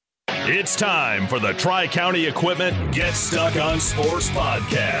It's time for the Tri-County Equipment Get Stuck on Sports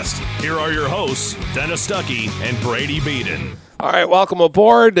podcast. Here are your hosts, Dennis Stuckey and Brady Beaton. All right, welcome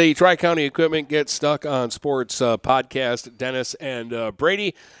aboard the Tri-County Equipment Get Stuck on Sports podcast, Dennis and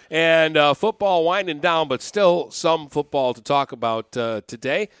Brady. And football winding down, but still some football to talk about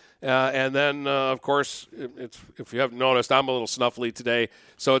today. And then, of course, if you haven't noticed, I'm a little snuffly today.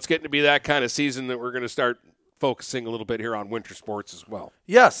 So it's getting to be that kind of season that we're going to start focusing a little bit here on winter sports as well.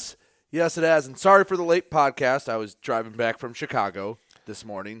 Yes, it has. And sorry for the late podcast. I was driving back from Chicago this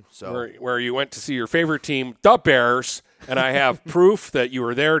morning. So where you went to see your favorite team, the Bears, and I have proof that you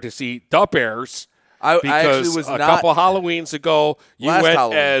were there to see the Bears. I actually was a couple Halloweens ago, you went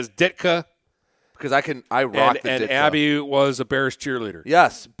Halloween as Ditka. Because I rocked the Ditka. And Abby was a Bears cheerleader.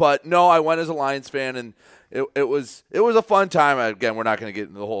 Yes, but no, I went as a Lions fan, and it was a fun time. Again, we're not going to get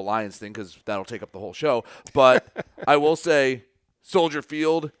into the whole Lions thing because that'll take up the whole show. But I will say, Soldier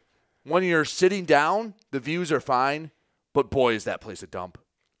Field, when you're sitting down, the views are fine, but boy, is that place a dump.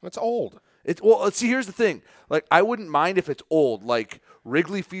 It's old. See, here's the thing. Like, I wouldn't mind if it's old. Like,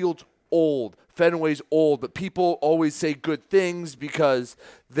 Wrigley Field's old, Fenway's old, but people always say good things because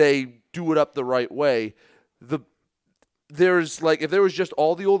they do it up the right way. There's like, if there was just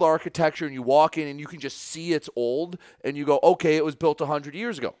all the old architecture and you walk in and you can just see it's old and you go, okay, it was built 100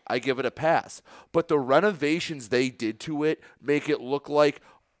 years ago, I give it a pass. But the renovations they did to it make it look like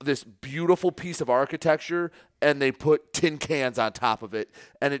this beautiful piece of architecture, and they put tin cans on top of it,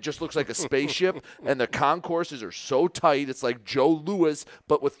 and it just looks like a spaceship, and the concourses are so tight. It's like Joe Louis,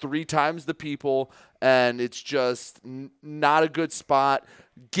 but with 3 times the people, and it's just not a good spot.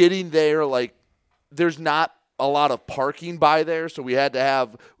 Getting there, like, there's not a lot of parking by there, so we had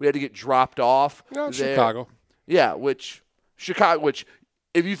to get dropped off. No, Chicago. Yeah, which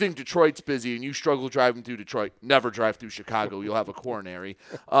if you think Detroit's busy and you struggle driving through Detroit, never drive through Chicago. You'll have a coronary.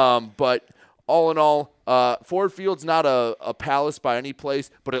 But all in all, Ford Field's not a palace by any place,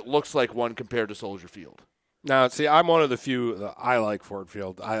 but it looks like one compared to Soldier Field. Now, see, I'm one of the few that I like Ford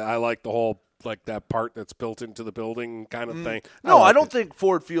Field. I like the whole, like, that part that's built into the building kind of thing. I don't think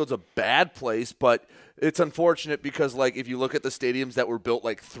Ford Field's a bad place, but it's unfortunate because, like, if you look at the stadiums that were built,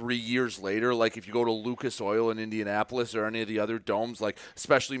 like, 3 years later, like, if you go to Lucas Oil in Indianapolis or any of the other domes, like,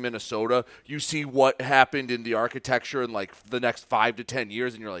 especially Minnesota, you see what happened in the architecture in, like, the next 5 to 10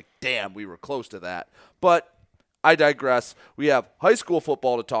 years, and you're like, damn, we were close to that. But I digress. We have high school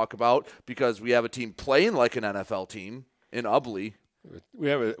football to talk about because we have a team playing like an NFL team in Ubly. We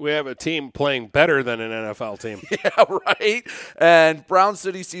have a team playing better than an NFL team. Yeah, right. And Brown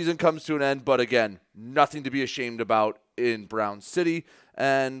City season comes to an end, but again, nothing to be ashamed about in Brown City,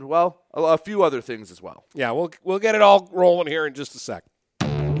 and well, a few other things as well. Yeah, we'll get it all rolling here in just a sec.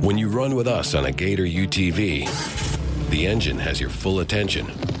 When you run with us on a Gator UTV, the engine has your full attention.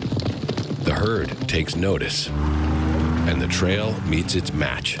 The herd takes notice. And the trail meets its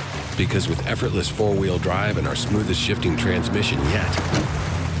match. Because with effortless 4-wheel drive and our smoothest shifting transmission yet,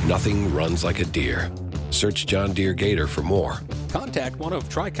 nothing runs like a deer. Search John Deere Gator for more. Contact one of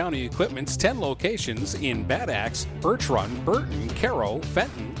Tri-County Equipment's 10 locations in Bad Axe, Birch Run, Burton, Caro,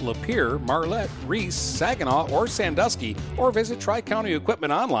 Fenton, Lapeer, Marlette, Reese, Saginaw, or Sandusky, or visit Tri-County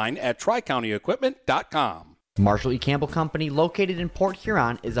Equipment online at tricountyequipment.com. Marshall E. Campbell Company, located in Port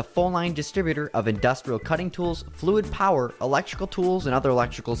Huron, is a full-line distributor of industrial cutting tools, fluid power, electrical tools, and other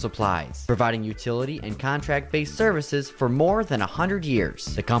electrical supplies, providing utility and contract-based services for more than 100 years.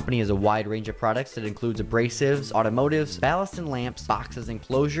 The company has a wide range of products that includes abrasives, automotives, ballast and lamps, boxes and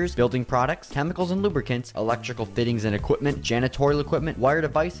closures, building products, chemicals and lubricants, electrical fittings and equipment, janitorial equipment, wire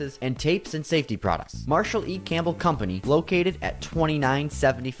devices, and tapes and safety products. Marshall E. Campbell Company, located at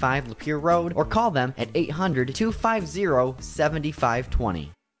 2975 Lapeer Road, or call them at 800-250-7520.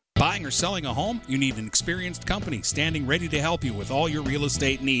 Buying or selling a home? You need an experienced company standing ready to help you with all your real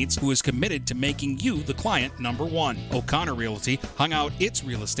estate needs, who is committed to making you the client number one. O'Connor Realty hung out its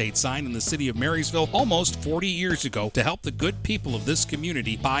real estate sign in the city of Marysville almost 40 years ago to help the good people of this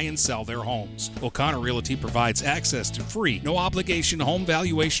community buy and sell their homes. O'Connor Realty provides access to free, no-obligation home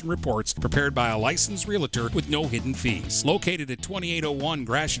valuation reports prepared by a licensed realtor with no hidden fees. Located at 2801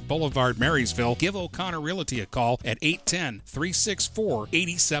 Gratiot Boulevard, Marysville, give O'Connor Realty a call at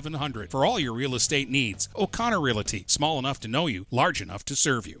 810-364-8700 for all your real estate needs. O'Connor Realty, small enough to know you, large enough to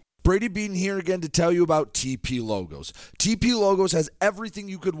serve you. Brady Beaton here again to tell you about TP Logos. TP Logos has everything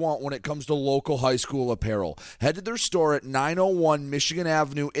you could want when it comes to local high school apparel. Head to their store at 901 Michigan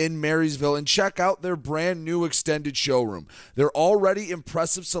Avenue in Marysville and check out their brand new extended showroom. Their already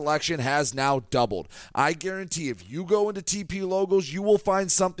impressive selection has now doubled. I guarantee if you go into TP Logos, you will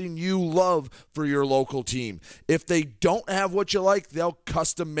find something you love for your local team. If they don't have what you like, they'll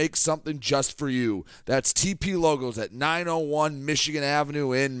custom make something just for you. That's TP Logos at 901 Michigan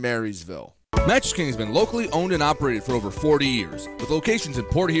Avenue in Marysville. Mattress King has been locally owned and operated for over 40 years. With locations in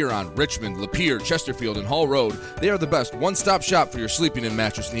Port Huron, Richmond, Lapeer, Chesterfield, and Hall Road, they are the best one-stop shop for your sleeping and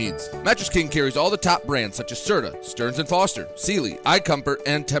mattress needs. Mattress King carries all the top brands such as Serta, Stearns & Foster, Sealy, iComfort,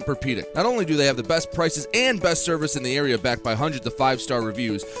 and Tempur-Pedic. Not only do they have the best prices and best service in the area backed by hundreds of 5-star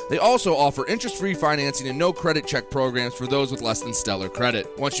reviews, they also offer interest-free financing and no credit check programs for those with less than stellar credit.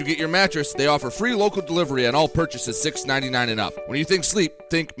 Once you get your mattress, they offer free local delivery on all purchases $6.99 and up. When you think sleep,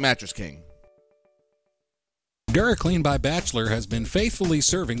 think Mattress King. DuraClean by Bachelor has been faithfully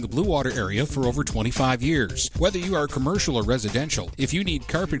serving the Blue Water area for over 25 years. Whether you are commercial or residential, if you need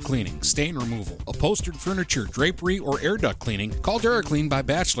carpet cleaning, stain removal, upholstered furniture, drapery, or air duct cleaning, call DuraClean by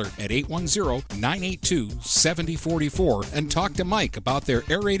Bachelor at 810-982-7044 and talk to Mike about their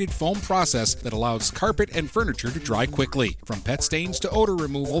aerated foam process that allows carpet and furniture to dry quickly. From pet stains to odor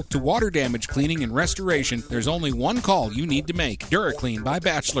removal to water damage cleaning and restoration, there's only one call you need to make. DuraClean by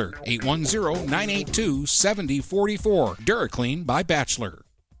Bachelor, 810-982-7044. DuraClean by Bachelor.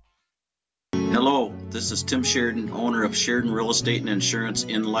 Hello, this is Tim Sheridan, owner of Sheridan Real Estate and Insurance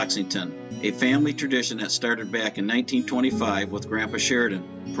in Lexington, a family tradition that started back in 1925 with Grandpa Sheridan.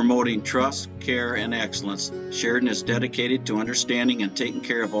 Promoting trust, care, and excellence, Sheridan is dedicated to understanding and taking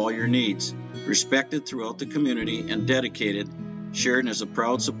care of all your needs. Respected throughout the community and dedicated, Sheridan is a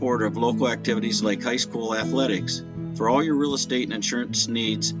proud supporter of local activities like high school athletics. For all your real estate and insurance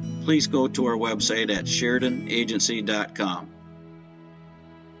needs, please go to our website at SheridanAgency.com.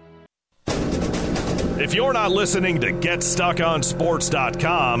 If you're not listening to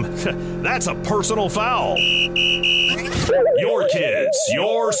GetStuckOnSports.com, that's a personal foul. Your kids,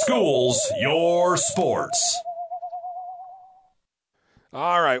 your schools, your sports.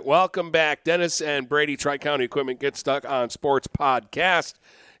 All right, welcome back. Dennis and Brady, Tri-County Equipment Get Stuck on Sports podcast.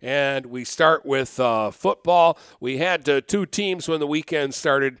 And we start with football. We had two teams when the weekend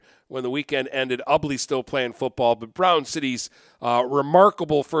started. When the weekend ended, Ubley still playing football, but Brown City's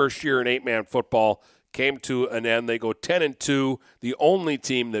remarkable first year in 8-man football came to an end. They go 10-2. The only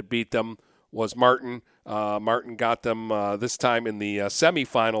team that beat them was Martin. Martin got them this time in the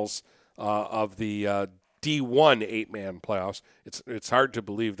semifinals of the D1 8-man playoffs. It's hard to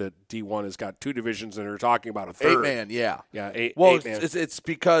believe that D1 has got two divisions and they're talking about a third. 8-man, yeah. Yeah, well, 8-man. It's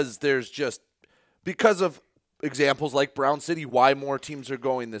because because of examples like Brown City, why more teams are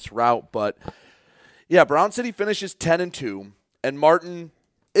going this route. But, yeah, Brown City finishes 10-2, and Martin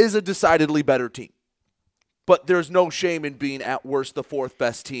is a decidedly better team. But there's no shame in being at worst the fourth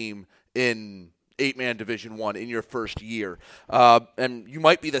best team in 8-man Division I in your first year. And you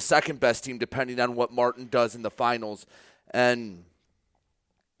might be the second best team depending on what Martin does in the finals. And,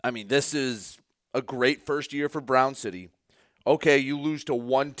 I mean, this is a great first year for Brown City. Okay, you lose to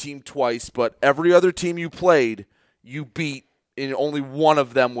one team twice, but every other team you played, you beat, and only one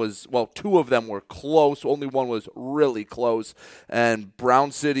of them was, well, two of them were close. Only one was really close. And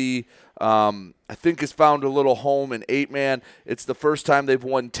Brown City, I think, has found a little home in 8-man. It's the first time they've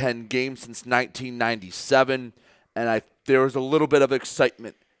won 10 games since 1997. And there was a little bit of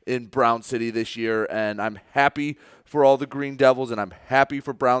excitement in Brown City this year. And I'm happy for all the Green Devils, and I'm happy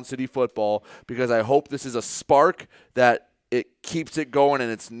for Brown City football because I hope this is a spark that it keeps it going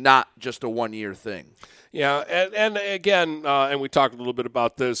and it's not just a one-year thing. Yeah, and again, and we talked a little bit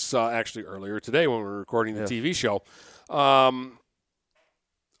about this actually earlier today when we were recording the TV show.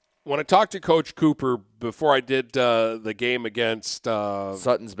 When I talked to Coach Cooper before I did the game against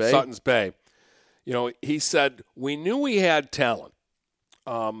Sutton's Bay, you know, he said, we knew we had talent.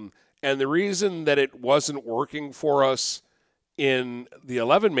 And the reason that it wasn't working for us in the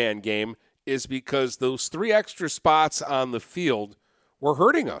 11-man game is because those 3 extra spots on the field were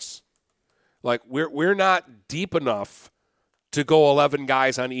hurting us. Like, we're not deep enough to go 11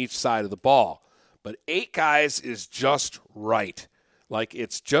 guys on each side of the ball. But 8 guys is just right. Like,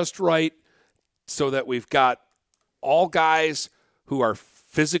 it's just right so that we've got all guys who are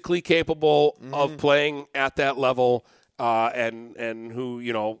physically capable of playing at that level and who,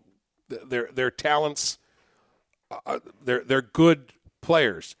 you know, their talents, they're good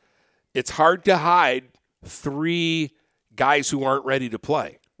players. It's hard to hide 3 guys who aren't ready to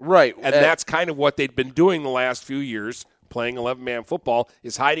play. Right. And that's kind of what they'd been doing the last few years playing 11-man football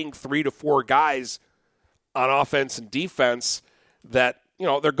is hiding 3 to 4 guys on offense and defense that,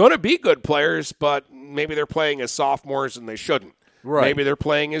 they're going to be good players, but maybe they're playing as sophomores and they shouldn't. Right. Maybe they're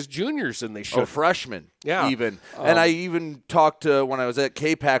playing as juniors and they should. Or freshmen, yeah. even. And I even talked to, when I was at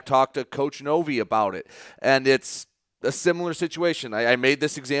K-Pac, talked to Coach Novi about it. And it's a similar situation. I made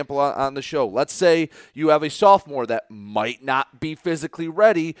this example on the show. Let's say you have a sophomore that might not be physically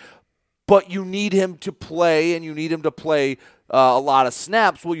ready, but you need him to play, and you need him to play a lot of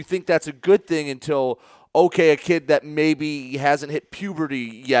snaps. Well, you think that's a good thing until – okay, a kid that maybe hasn't hit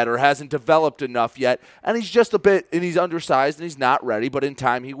puberty yet or hasn't developed enough yet, and he's just and he's undersized and he's not ready, but in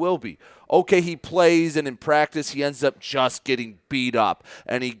time he will be. Okay, he plays, and in practice he ends up just getting beat up,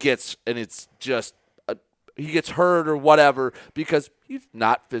 and he gets hurt or whatever because he's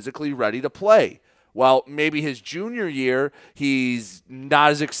not physically ready to play. Well, maybe his junior year, he's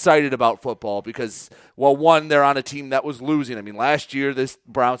not as excited about football because, well, one, they're on a team that was losing. I mean, last year, this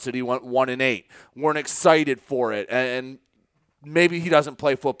Brown City went 1-8. Weren't excited for it. And maybe he doesn't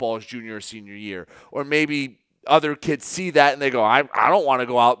play football his junior or senior year. Or maybe other kids see that and they go, I don't want to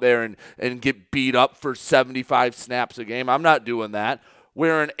go out there and get beat up for 75 snaps a game. I'm not doing that.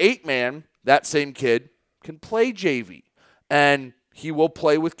 Where an 8-man, that same kid, can play JV. And he will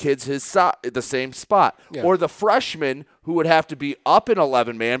play with kids the same spot. Yeah. Or the freshman who would have to be up in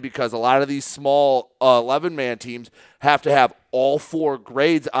 11-man because a lot of these small 11-man teams have to have all 4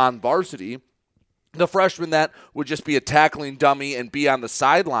 grades on varsity. The freshman that would just be a tackling dummy and be on the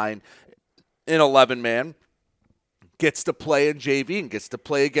sideline in 11-man gets to play in JV and gets to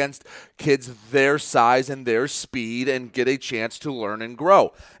play against kids their size and their speed and get a chance to learn and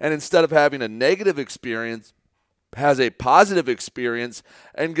grow. And instead of having a negative experience, has a positive experience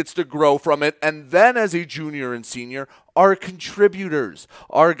and gets to grow from it. And then as a junior and senior, are contributors,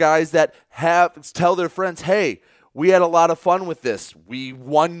 are guys that tell their friends, hey, we had a lot of fun with this. We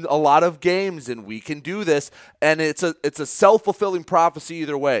won a lot of games and we can do this. And it's a self-fulfilling prophecy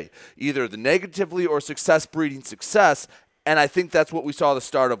either way, either the negatively or success breeding success. And I think that's what we saw the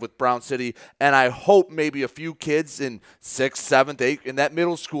start of with Brown City. And I hope maybe a few kids in 6th, 7th, 8th, in that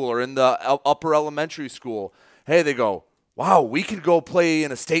middle school or in the upper elementary school, hey, they go, wow, we can go play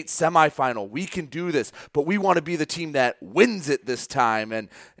in a state semifinal. We can do this, but we want to be the team that wins it this time. And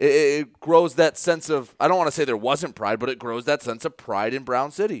it grows that sense of, I don't want to say there wasn't pride, but it grows that sense of pride in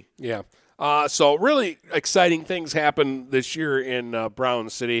Brown City. Yeah. So really exciting things happen this year in Brown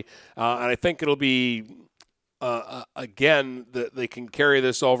City. And I think it'll be, again, they can carry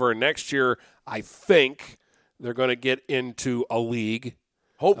this over next year. I think they're going to get into a league.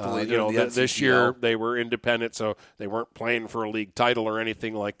 Hopefully, this year they were independent, so they weren't playing for a league title or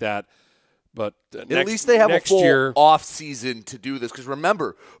anything like that. But at least they have a full off season to do this. Because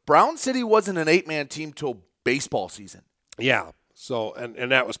remember, Brown City wasn't an 8-man team till baseball season. Yeah. So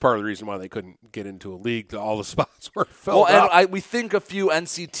and that was part of the reason why they couldn't get into a league. All the spots were filled up. And we think a few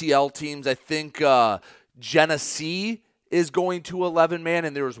NCTL teams. I think Genesee is going to 11-man,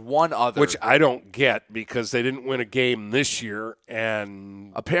 and there was one other. Which I don't get because they didn't win a game this year.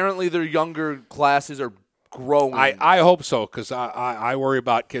 And apparently their younger classes are growing. I hope so because I worry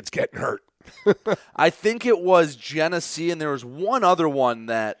about kids getting hurt. I think it was Genesee, and there was one other one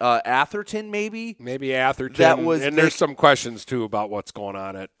that Atherton maybe? Maybe Atherton. There's some questions, too, about what's going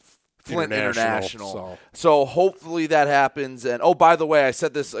on at Flint International. So hopefully that happens. And, oh, by the way, I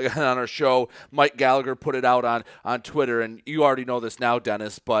said this on our show. Mike Gallagher put it out on Twitter, and you already know this now,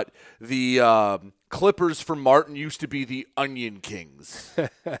 Dennis, but the Clippers from Martin used to be the Onion Kings.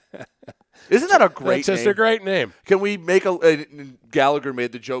 Isn't that a great name? It's just a great name. Can we make Gallagher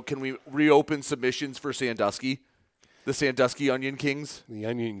made the joke, can we reopen submissions for Sandusky? The Sandusky Onion Kings? The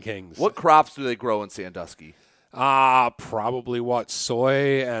Onion Kings. What crops do they grow in Sandusky? Probably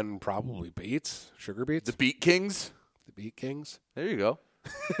soy and probably beets, sugar beets. The Beet Kings? The Beet Kings. There you go.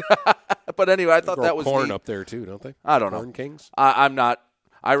 But anyway, I thought that was corn neat. Up there too, don't they? I don't know. Corn Kings? I'm not.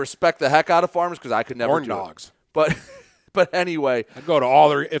 I respect the heck out of farmers because I could never corn do dogs. It. But anyway, I'd go to all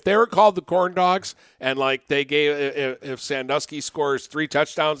their. If they were called the Corn Dogs, and like they gave, if Sandusky scores 3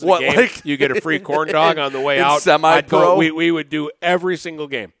 touchdowns in a game, you get a free corn dog on the way out. Semi-pro. We would do every single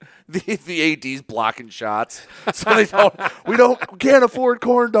game. The AD's blocking shots, so we can't afford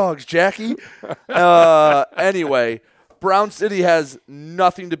corn dogs, Jackie. Anyway, Brown City has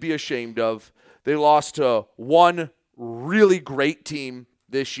nothing to be ashamed of. They lost to one really great team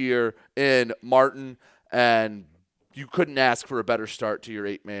this year in Martin, and you couldn't ask for a better start to your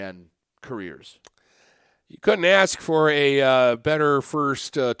 8-man careers. You couldn't ask for a better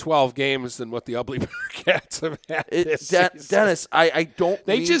first 12 games than what the Ubly Bearcats have had this season. Dennis, I don't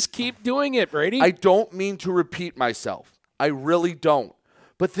They just keep doing it, Brady. I don't mean to repeat myself. I really don't.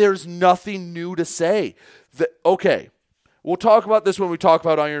 But there's nothing new to say. Okay, we'll talk about this when we talk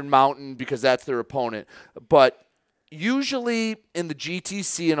about Iron Mountain because that's their opponent. But usually in the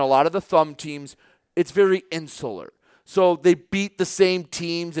GTC and a lot of the thumb teams, it's very insular. So they beat the same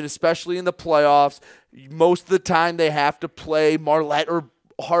teams, and especially in the playoffs, most of the time they have to play Marlette or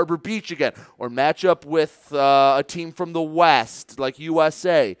Harbor Beach again, or match up with a team from the West, like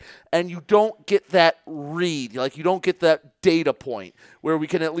USA, and you don't get that read, like you don't get that data point where we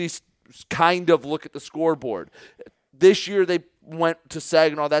can at least kind of look at the scoreboard. This year they went to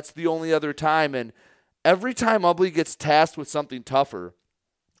Saginaw. That's the only other time, and every time Ubly gets tasked with something tougher,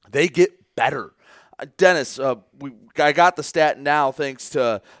 they get better. Dennis, I got the stat now thanks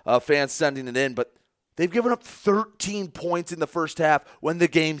to fans sending it in, but they've given up 13 points in the first half when the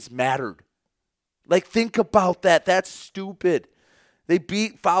games mattered. Like, think about that. That's stupid. They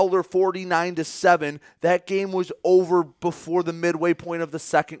beat Fowler 49-7. That game was over before the midway point of the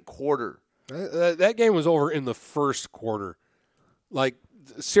second quarter. That game was over in the first quarter. Like,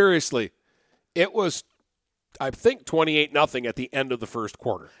 seriously, it was, I think, 28-0 at the end of the first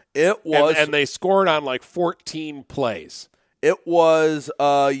quarter. It was. And they scored on, like, 14 plays. It was,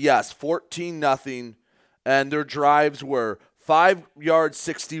 14-0. And their drives were 5 yards,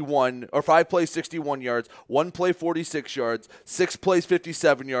 61, or 5 plays, 61 yards, 1 play, 46 yards, 6 plays,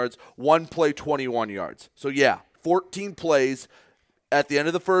 57 yards, 1 play, 21 yards. So, 14 plays at the end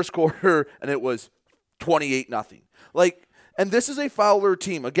of the first quarter, and it was 28-0. Like, and this is a Fowler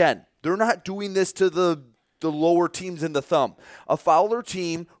team. Again, they're not doing this to the lower teams in the thumb. A Fowler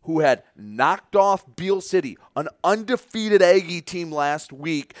team who had knocked off Beale City, an undefeated Aggie team last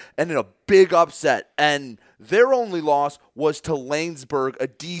week, and in a big upset. And their only loss was to Lanesburg, a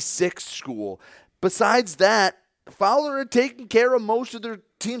D6 school. Besides that, Fowler had taken care of most of their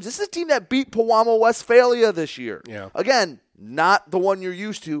teams. This is a team that beat Pewamo Westphalia this year. Yeah. Again, not the one you're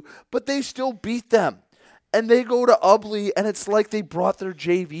used to, but they still beat them. And they go to Ubly, and it's like they brought their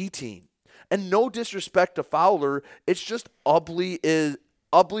JV team. And no disrespect to Fowler, it's just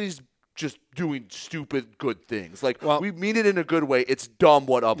Ubly's just doing stupid good things. Like, we mean it in a good way. It's dumb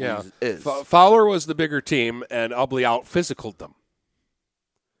what Ubly is. Fowler was the bigger team, and Ubly out-physicaled them.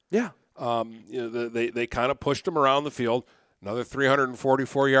 Yeah. They kind of pushed them around the field. Another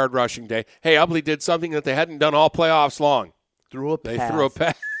 344-yard rushing day. Hey, Ubly did something that they hadn't done all playoffs long. They threw a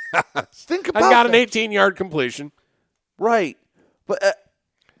pass. Think about and got that. an 18-yard completion. Right. But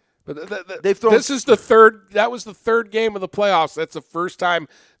they've thrown. This is the third. That was the third game of the playoffs. That's the first time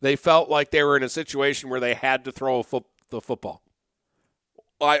they felt like they were in a situation where they had to throw the football.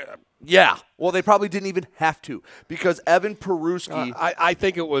 Yeah. Well, they probably didn't even have to because Evan Peruski. I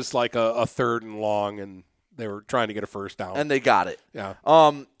think it was like a third and long, and they were trying to get a first down, and they got it. Yeah.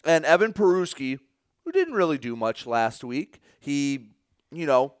 And Evan Peruski, who didn't really do much last week, he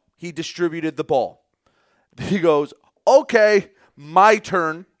distributed the ball. He goes, "Okay, my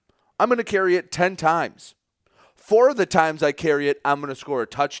turn. I'm going to carry it 10 times. 4 of the times I carry it, I'm going to score a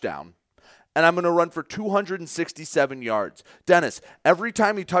touchdown. And I'm going to run for 267 yards. Dennis, every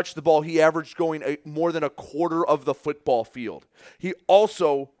time he touched the ball, he averaged going more than a quarter of the football field. He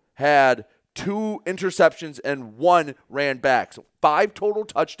also had 2 interceptions and 1 ran back. So 5 total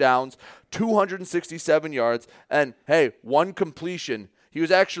touchdowns, 267 yards, and, 1 completion. He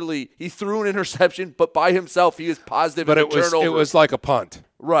threw an interception, but by himself, he is positive. But it was like a punt.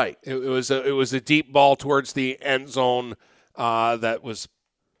 Right. It was a deep ball towards the end zone that was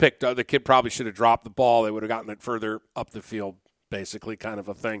picked up. The kid probably should have dropped the ball. They would have gotten it further up the field, basically, kind of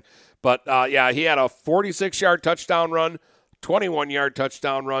a thing. But, he had a 46-yard touchdown run, 21-yard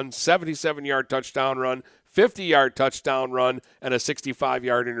touchdown run, 77-yard touchdown run, 50-yard touchdown run, and a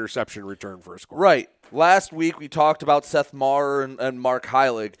 65-yard interception return for a score. Right. Last week, we talked about Seth Marr and Mark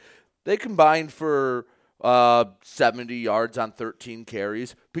Heilig. They combined for 70 yards on 13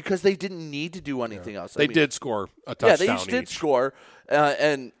 carries because they didn't need to do anything else. They did score a touchdown. Yeah, they did score.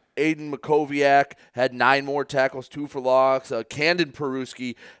 And Aiden Makoviak had 9 more tackles, 2 for loss. Camden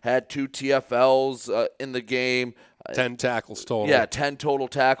Peruski had 2 TFLs in the game. 10 tackles total. Yeah, 10 total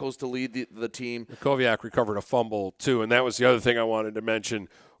tackles to lead the team. Makoviak recovered a fumble, too, and that was the other thing I wanted to mention.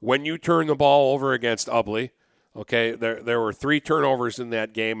 When you turn the ball over against Ubly, okay, there were 3 turnovers in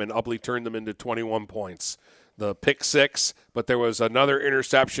that game, and Ubly turned them into 21 points. The pick 6, but there was another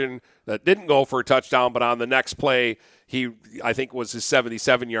interception that didn't go for a touchdown, but on the next play, I think was his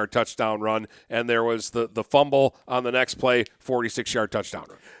 77-yard touchdown run, and there was the fumble on the next play, 46-yard touchdown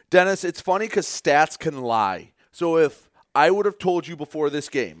run. Dennis, it's funny because stats can lie. So if I would have told you before this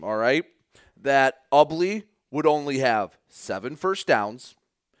game, all right, that Ubly would only have 7 first downs,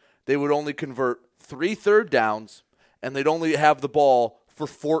 they would only convert 3 third downs, and they'd only have the ball for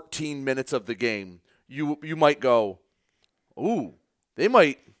 14 minutes of the game, you might go, ooh, that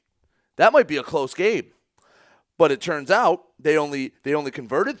might be a close game. But it turns out they only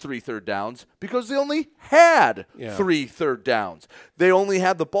converted 3 third downs because they only had 3 third downs. They only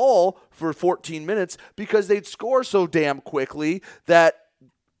had the ball for 14 minutes because they'd score so damn quickly that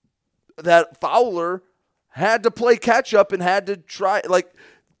Fowler had to play catch up and had to try. Like,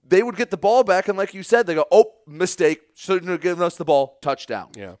 they would get the ball back, and like you said, they go, oh, mistake, shouldn't have given us the ball, touchdown.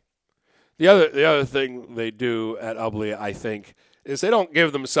 Yeah. The other thing they do at Ubly, I think, is they don't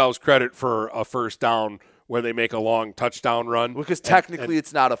give themselves credit for a first down where they make a long touchdown run. Because technically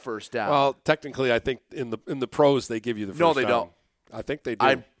it's not a first down. Well, technically I think in the pros they give you the first down. No, they don't. I think they do.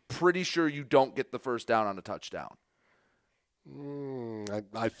 I'm pretty sure you don't get the first down on a touchdown.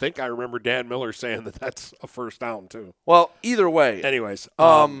 I think I remember Dan Miller saying that that's a first down too. Well, either way. Anyways.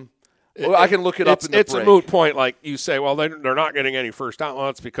 I can look it up in the break. It's a moot point. Like you say, well, they're not getting any first down. Well,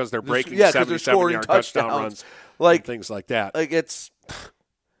 it's because they're breaking 77-yard touchdown runs, like things like that. Like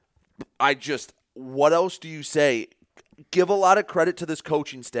what else do you say? Give a lot of credit to this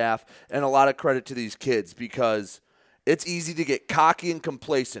coaching staff and a lot of credit to these kids because it's easy to get cocky and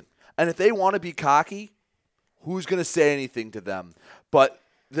complacent. And if they want to be cocky, who's going to say anything to them? But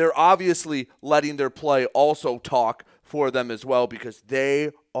they're obviously letting their play also talk for them as well because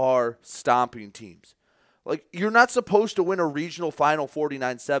they are stomping teams. Like, you're not supposed to win a regional final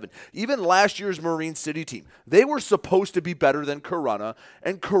 49-7. Even last year's Marine City team, they were supposed to be better than Corunna,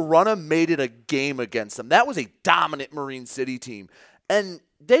 and Corunna made it a game against them. That was a dominant Marine City team, and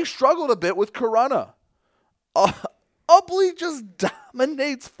they struggled a bit with Corunna. Ubly just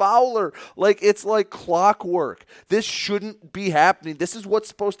dominates Fowler. Like, it's like clockwork. This shouldn't be happening. This is what's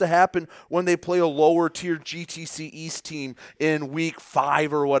supposed to happen when they play a lower-tier GTC East team in week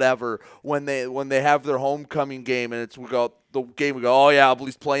 5 or whatever, when they have their homecoming game, and we go, oh, yeah,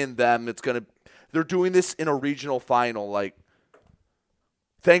 Ubly's playing them. They're doing this in a regional final. Like,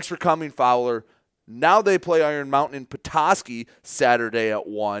 thanks for coming, Fowler. Now they play Iron Mountain in Petoskey Saturday at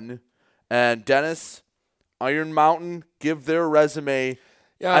 1. And, Dennis, Iron Mountain, give their resume.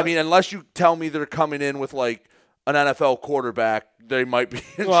 Yeah. I mean, unless you tell me they're coming in with like an NFL quarterback, they might be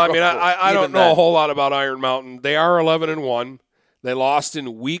in trouble. I mean, I don't know a whole lot about Iron Mountain. They are 11-1. They lost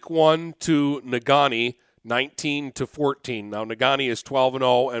in week 1 to Negaunee, 19-14. Now Negaunee is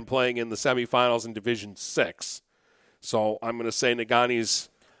 12-0 and playing in the semifinals in Division 6. So I'm going to say Negaunee's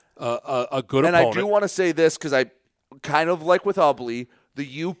a good opponent. And I do want to say this because I kind of like with Ubly,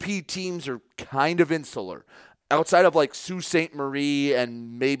 the UP teams are kind of insular. Outside of like Sault Ste. Marie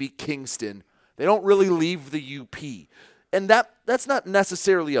and maybe Kingston, they don't really leave the UP. And that's not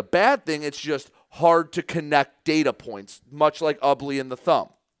necessarily a bad thing. It's just hard to connect data points, much like Ubly and the Thumb.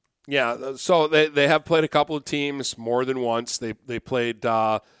 Yeah, so they have played a couple of teams more than once. They played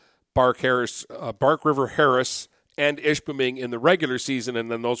Bark River Harris and Ishpeming in the regular season,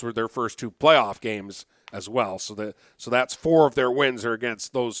 and then those were their first 2 playoff games as well. So that's 4 of their wins are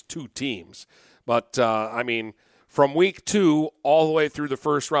against those 2 teams. But, I mean, from week 2 all the way through the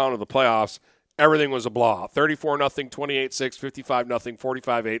first round of the playoffs, everything was a blowout. 34-0, 28-6, 55-0,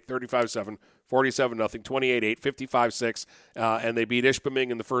 45-8, 35-7, 47-0, 28-8, 55-6, and they beat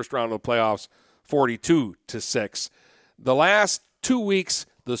Ishpeming in the first round of the playoffs 42-6. The last 2 weeks,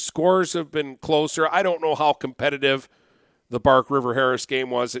 the scores have been closer. I don't know how competitive the Bark River Harris game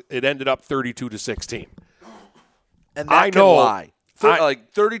was. It ended up 32-16. And that can lie.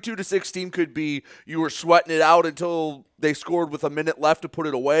 Like 32-16 could be you were sweating it out until they scored with a minute left to put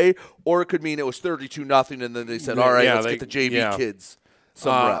it away, or it could mean it was 32-0 and then they said, all right, let's get the JV kids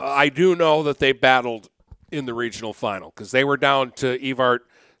some reps. I do know that they battled in the regional final because they were down to Evart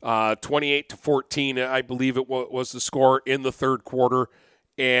 28-14. I believe it was the score in the third quarter,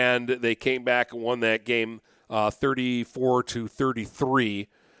 and they came back and won that game 34-33.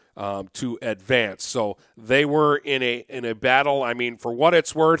 To advance. So they were in a battle. I mean, for what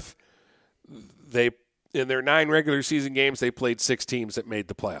it's worth, in their 9 regular season games, they played 6 teams that made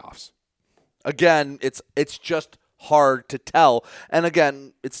the playoffs. Again, it's just hard to tell. And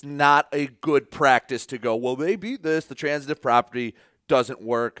again, it's not a good practice to go, well, they beat this. The transitive property doesn't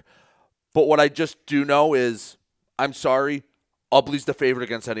work. But what I just do know is, I'm sorry, Ubly's the favorite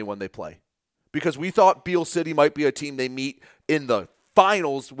against anyone they play. Because we thought Beale City might be a team they meet in the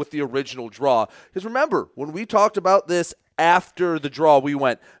finals with the original draw. Because remember, when we talked about this after the draw, we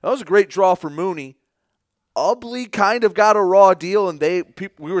went, that was a great draw for Mooney. Ubly kind of got a raw deal, and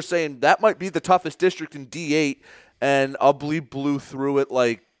we were saying that might be the toughest district in D8, and Ubly blew through it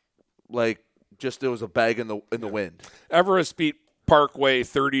like just it was a bag in the wind. Everest beat Parkway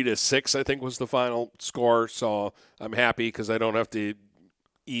 30-6, I think was the final score. So I'm happy because I don't have to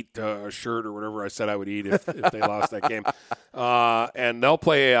eat a shirt or whatever I said I would eat if they lost that game. And they'll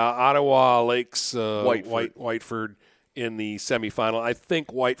play Ottawa Lakes Whiteford in the semifinal. I think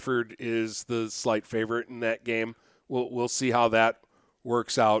Whiteford is the slight favorite in that game. We'll see how that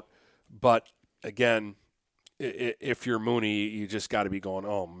works out. But again, if you're Mooney, you just got to be going,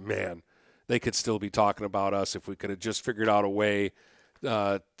 oh man, they could still be talking about us if we could have just figured out a way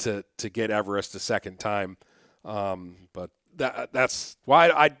to get Everest a second time. But that's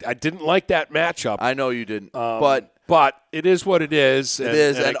why I didn't like that matchup. I know you didn't, but it is what it is.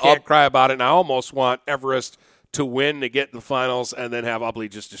 And I can't cry about it. And I almost want Everest to win to get in the finals and then have Ubly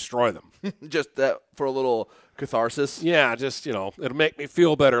just destroy them. Just that for a little catharsis. Yeah, just, it'll make me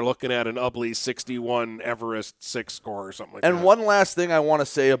feel better looking at an Ubly 61 Everest 6 score or something like that. And one last thing I want to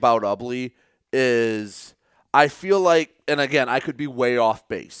say about Ubly is I feel like, and again, I could be way off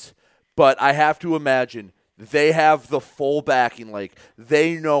base, but I have to imagine they have the full backing. Like,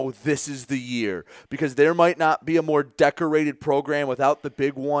 they know this is the year because there might not be a more decorated program without the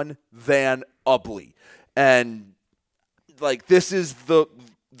big one than Ubly. And, like, this is the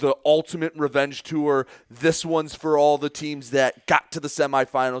ultimate revenge tour. This one's for all the teams that got to the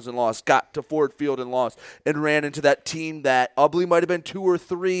semifinals and lost, got to Ford Field and lost, and ran into that team that Ubly might have been 2 or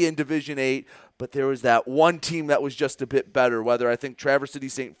 3 in Division 8, but there was that one team that was just a bit better, whether I think Traverse City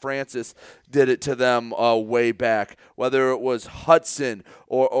St. Francis did it to them way back, whether it was Hudson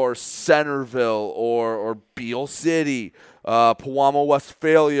or Centerville or Beale City. Pewamo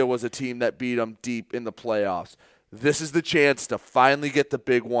Westphalia was a team that beat them deep in the playoffs. This is the chance to finally get the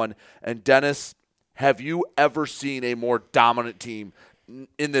big one. And Dennis, have you ever seen a more dominant team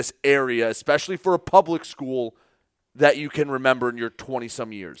in this area, especially for a public school, that you can remember in your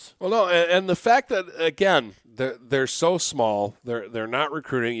 20-some years? Well, no, and the fact that, again, they're so small, they're not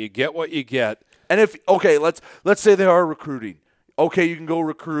recruiting. You get what you get. And let's say they are recruiting. Okay, you can go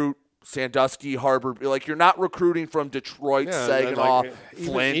recruit Sandusky, Harbor. Like, you're not recruiting from Detroit, Saginaw,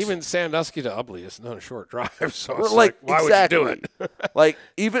 Flint. Even Sandusky to Ubly is not a short drive. So it's why exactly. would you do it? Like,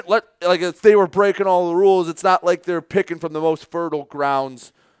 if they were breaking all the rules, it's not like they're picking from the most fertile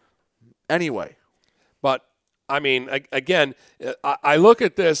grounds anyway. But I mean, again, I look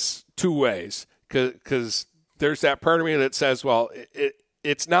at this two ways because there's that part of me that says, well,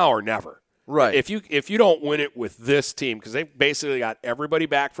 it's now or never. Right. If you don't win it with this team, because they basically got everybody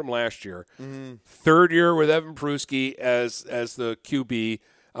back from last year, third year with Evan Peruski as the QB,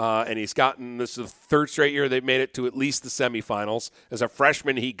 and he's gotten this is the third straight year they've made it to at least the semifinals. As a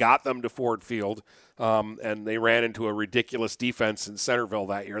freshman, he got them to Ford Field, and they ran into a ridiculous defense in Centerville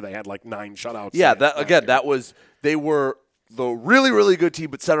that year. They had like 9 shutouts. Yeah, they were the really, really good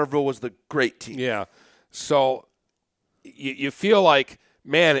team, but Centerville was the great team. Yeah. So you feel like,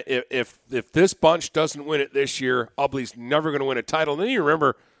 man, if this bunch doesn't win it this year, Ubly's never going to win a title. And then you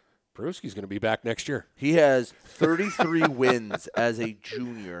remember, Peruski's going to be back next year. He has 33 wins as a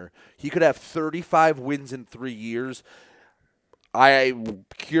junior. He could have 35 wins in 3 years. I'm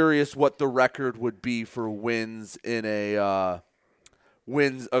curious what the record would be for wins in a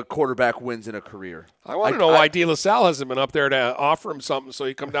quarterback wins in a career. I want to know why De La Salle hasn't been up there to offer him something so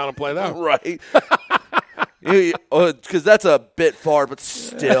he come down and play that. Right. Because that's a bit far, but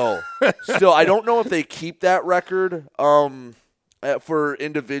still, I don't know if they keep that record for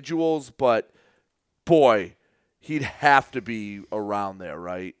individuals, but boy, he'd have to be around there,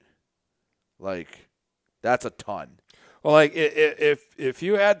 right? Like, that's a ton. Well, like if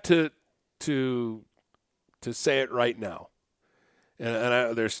you had to say it right now,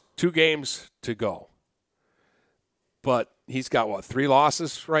 and there's 2 games to go, but he's got 3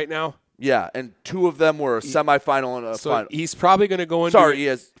 losses right now. Yeah, and 2 of them were a semifinal and a final. He's probably going to go into. Sorry, he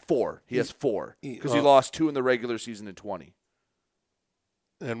has 4. He has 4 because he lost 2 in the regular season in 20.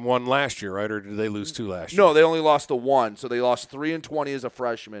 And 1 last year, right? Or did they lose 2 last year? No, they only lost the 1. So they lost 3 in 20 as a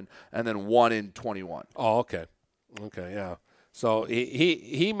freshman, and then 1 in 21. Oh, okay, yeah. So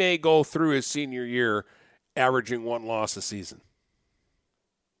he may go through his senior year averaging 1 loss a season.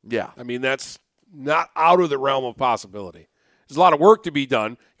 Yeah, I mean that's not out of the realm of possibility. There's a lot of work to be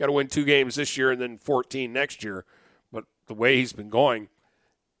done. Got to win 2 games this year and then 14 next year. But the way he's been going,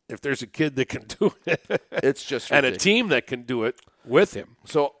 if there's a kid that can do it, it's just and ridiculous. A team that can do it with him.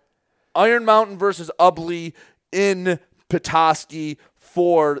 So Iron Mountain versus Ubly in Petoskey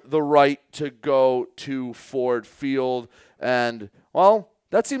for the right to go to Ford Field. And, well,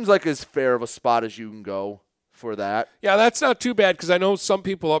 that seems like as fair of a spot as you can go for that. Yeah, that's not too bad because I know some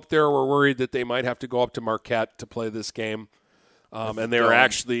people up there were worried that they might have to go up to Marquette to play this game. And they were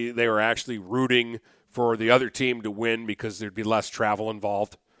actually rooting for the other team to win because there'd be less travel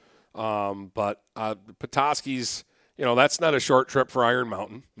involved. But Petoskey's, that's not a short trip for Iron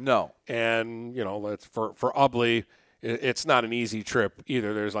Mountain. No. And, that's for Ubly, it's not an easy trip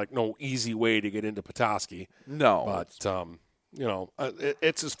either. There's no easy way to get into Petoskey. No. But,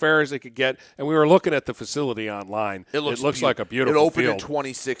 it's as fair as it could get. And we were looking at the facility online. It looks like a beautiful field. It opened field. in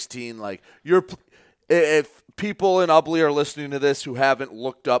 2016. If people in Ubly are listening to this who haven't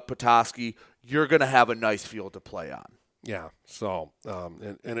looked up Petoskey, you're going to have a nice field to play on. Yeah, so,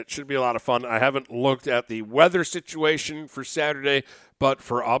 and it should be a lot of fun. I haven't looked at the weather situation for Saturday, but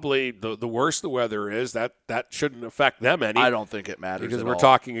for Ubly, the worse the weather is, that shouldn't affect them any. I don't think it matters because at we're all.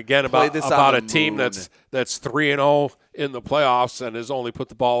 talking again about a team moon. that's 3-0 in the playoffs and has only put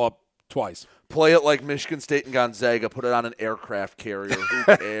the ball up twice. Play it like Michigan State and Gonzaga. Put it on an aircraft carrier. Who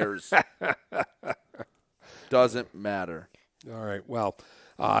cares? Doesn't matter. All right, well,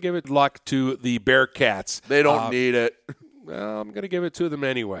 give it luck to the Bearcats. They don't need it. Well, I'm going to give it to them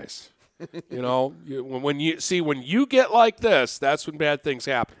anyways. When you get like this, that's when bad things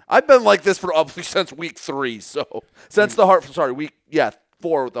happen. I've been like this for Ubly since week 3. So since week 4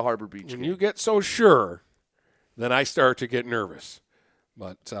 with the Harbor Beach game. When you get so sure, then I start to get nervous.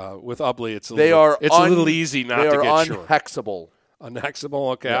 But with Ubly, it's a little easy not to get sure. They are unhexable.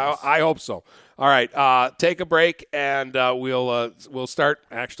 Unhexable? Okay, yes. I hope so. All right, take a break, and we'll start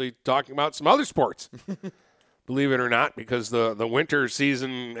actually talking about some other sports. Believe it or not, because the winter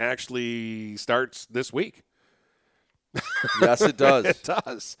season actually starts this week. Yes, it does. It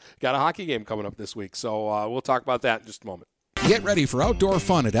does. Got a hockey game coming up this week, so we'll talk about that in just a moment. Get ready for outdoor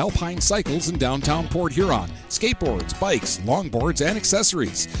fun at Alpine Cycles in downtown Port Huron. Skateboards, bikes, longboards, and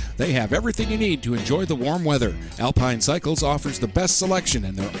accessories. They have everything you need to enjoy the warm weather. Alpine Cycles offers the best selection,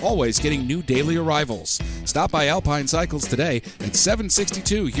 and they're always getting new daily arrivals. Stop by Alpine Cycles today at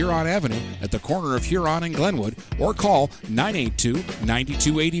 762 Huron Avenue at the corner of Huron and Glenwood, or call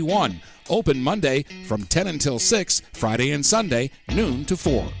 982-9281. Open Monday from 10 until 6, Friday and Sunday, noon to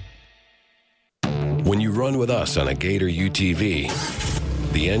 4. When you run with us on a Gator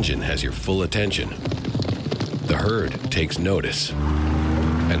UTV, the engine has your full attention. The herd takes notice.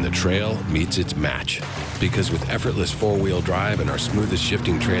 And the trail meets its match. Because with effortless four-wheel drive and our smoothest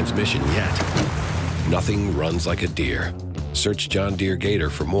shifting transmission yet, nothing runs like a deer. Search John Deere Gator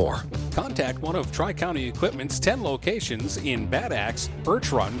for more. Contact one of Tri-County Equipment's 10 locations in Bad Axe,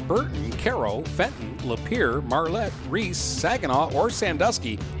 Birch Run, Burton, Caro, Fenton, Lapeer, Marlette, Reese, Saginaw, or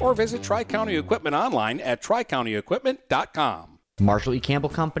Sandusky, or visit Tri-County Equipment online at tricountyequipment.com. Marshall E. Campbell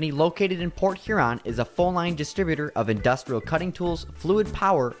Company, located in Port Huron, is a full-line distributor of industrial cutting tools, fluid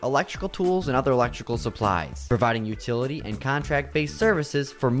power, electrical tools, and other electrical supplies, providing utility and contract-based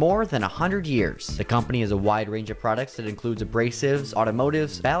services for more than 100 years. The company has a wide range of products that includes abrasives,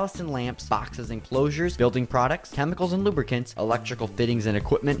 automotives, ballast and lamps, boxes and closures, building products, chemicals and lubricants, electrical fittings and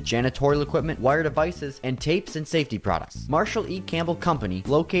equipment, janitorial equipment, wire devices, and tapes and safety products. Marshall E. Campbell Company,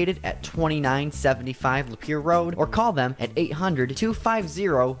 located at 2975 Lapeer Road, or call them at 800-250-7520.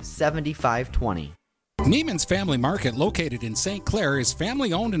 Neiman's Family Market, located in St. Clair, is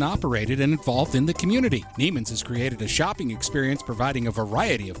family-owned and operated and involved in the community. Neiman's has created a shopping experience providing a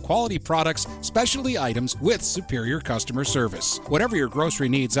variety of quality products, specialty items with superior customer service. Whatever your grocery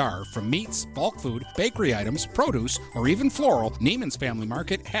needs are, from meats, bulk food, bakery items, produce, or even floral, Neiman's Family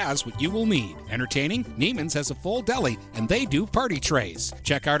Market has what you will need. Entertaining? Neiman's has a full deli, and they do party trays.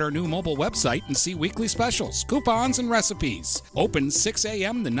 Check out our new mobile website and see weekly specials, coupons, and recipes. Open 6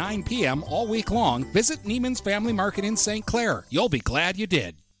 a.m. to 9 p.m. all week long. Visit Neiman's Family Market in St. Clair. You'll be glad you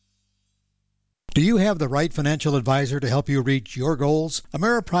did. Do you have the right financial advisor to help you reach your goals?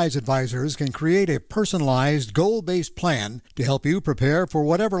 Ameriprise Advisors can create a personalized, goal-based plan to help you prepare for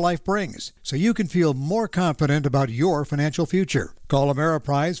whatever life brings, so you can feel more confident about your financial future. Call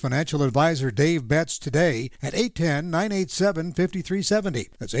Ameriprise Financial Advisor Dave Betts today at 810-987-5370.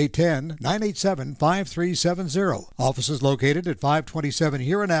 That's 810-987-5370. Office is located at 527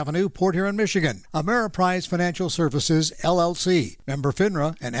 Huron Avenue, Port Huron, Michigan. Ameriprise Financial Services, LLC. Member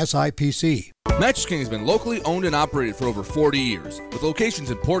FINRA and SIPC. Mattress King has been locally owned and operated for over 40 years. With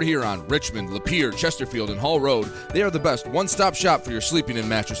locations in Port Huron, Richmond, Lapeer, Chesterfield, and Hall Road, they are the best one-stop shop for your sleeping and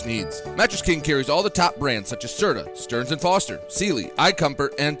mattress needs. Mattress King carries all the top brands such as Serta, Stearns & Foster, Sealy,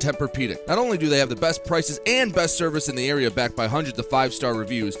 iComfort, and Tempur-Pedic. Not only do they have the best prices and best service in the area backed by hundreds of 5-star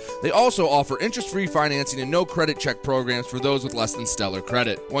reviews, they also offer interest-free financing and no credit check programs for those with less than stellar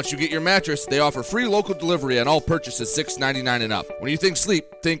credit. Once you get your mattress, they offer free local delivery on all purchases $6.99 and up. When you think sleep,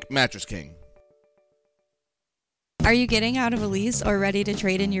 think Mattress King. Are you getting out of a lease or ready to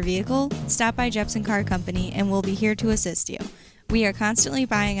trade in your vehicle? Stop by Jepson Car Company and we'll be here to assist you. We are constantly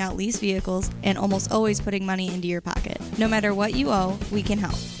buying out lease vehicles and almost always putting money into your pocket. No matter what you owe, we can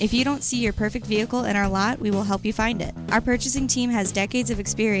help. If you don't see your perfect vehicle in our lot, we will help you find it. Our purchasing team has decades of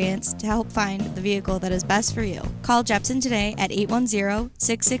experience to help find the vehicle that is best for you. Call Jepson today at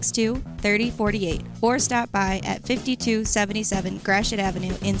 810-662-3048 or stop by at 5277 Gratiot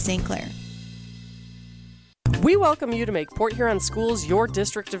Avenue in St. Clair. We welcome you to make Port Huron Schools your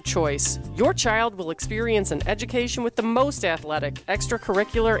district of choice. Your child will experience an education with the most athletic,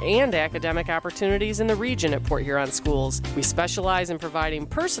 extracurricular, and academic opportunities in the region at Port Huron Schools. We specialize in providing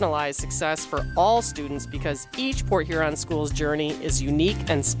personalized success for all students because each Port Huron Schools journey is unique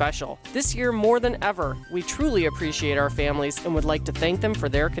and special. This year, more than ever, we truly appreciate our families and would like to thank them for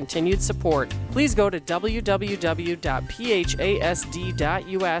their continued support. Please go to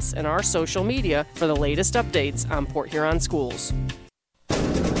www.phasd.us and our social media for the latest updates on Port Huron Schools.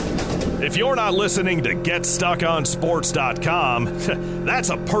 If you're not listening to GetStuckOnSports.com, that's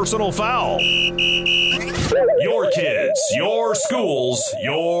a personal foul. Your kids, your schools,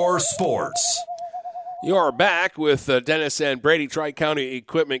 your sports. You're back with Dennis and Brady, Tri-County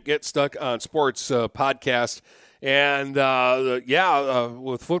Equipment Get Stuck on Sports podcast. And,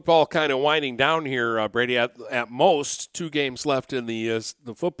 with football kind of winding down here, Brady, at most 2 games left in the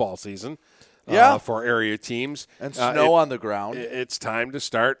football season. For area teams. And snow on the ground. It's time to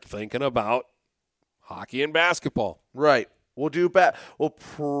start thinking about hockey and basketball. Right. We'll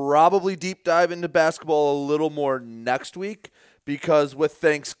probably deep dive into basketball a little more next week because with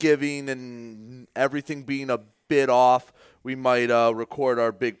Thanksgiving and everything being a bit off, we might record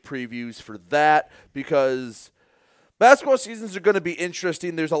our big previews for that because basketball seasons are going to be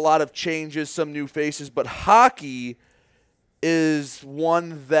interesting. There's a lot of changes, some new faces, but hockey is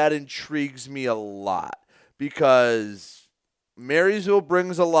one that intrigues me a lot because Marysville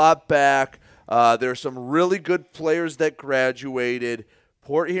brings a lot back. There are some really good players that graduated.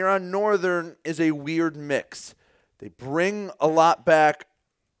 Port Huron Northern is a weird mix. They bring a lot back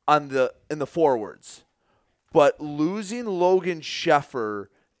in the forwards, but losing Logan Sheffer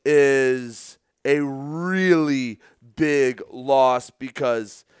is a really big loss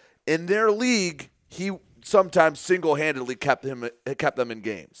because in their league he sometimes single-handedly kept them in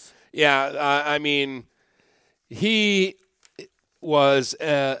games. Yeah, I mean, he was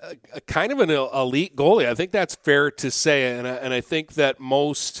a kind of an elite goalie. I think that's fair to say, and I think that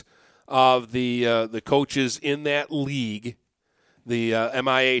most of the coaches in that league, the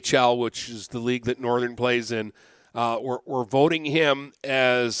MIHL, which is the league that Northern plays in, were voting him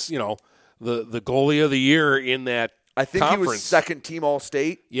as the goalie of the year in that. I think conference. He was second team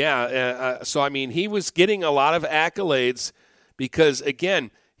All-State. Yeah, so I mean, he was getting a lot of accolades because,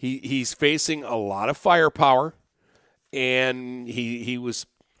 again, he's facing a lot of firepower, and he was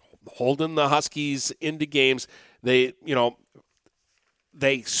holding the Huskies into games. They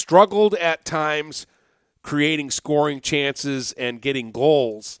struggled at times creating scoring chances and getting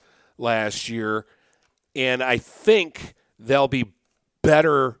goals last year, and I think they'll be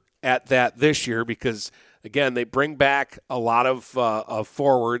better at that this year because – again, they bring back a lot of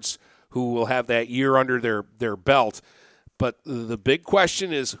forwards who will have that year under their belt. But the big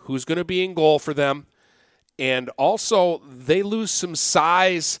question is who's going to be in goal for them. And also, they lose some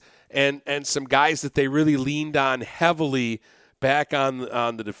size and some guys that they really leaned on heavily back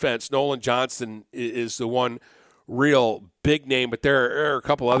on the defense. Nolan Johnston is the one real big name, but there are a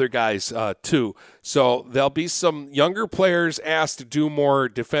couple other guys too. So there'll be some younger players asked to do more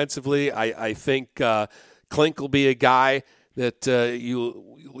defensively. I think Klink will be a guy that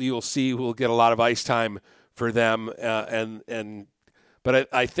you'll see who will get a lot of ice time for them, but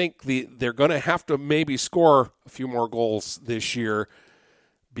I think they're going to have to maybe score a few more goals this year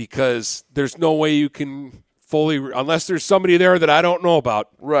because there's no way you can fully, unless there's somebody there that I don't know about.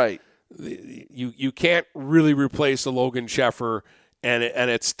 Right. You can't really replace a Logan Sheffer, and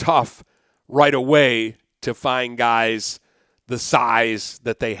it's tough right away to find guys the size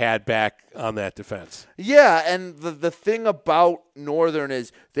that they had back on that defense. Yeah, and the thing about Northern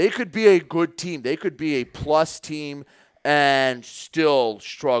is they could be a good team. They could be a plus team and still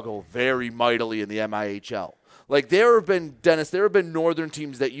struggle very mightily in the MIHL. Like there have been Northern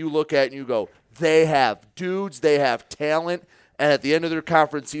teams that you look at and you go, they have dudes, they have talent, and at the end of their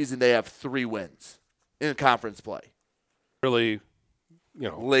conference season, they have 3 wins in conference play. Really,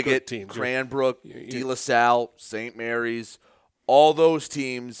 Liggett, teams. Cranbrook, De La Salle, St. Mary's, all those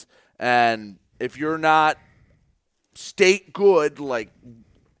teams. And if you're not state good, like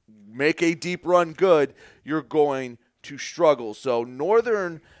make a deep run good, you're going to struggle. So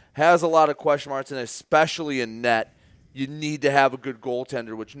Northern has a lot of question marks, and especially in net. you need to have a good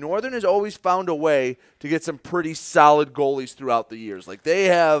goaltender, which Northern has always found a way to get some pretty solid goalies throughout the years. Like, they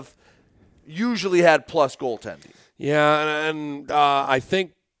have usually had plus goaltending. Yeah, and I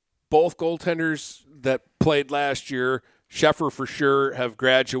think both goaltenders that played last year, Sheffer for sure, have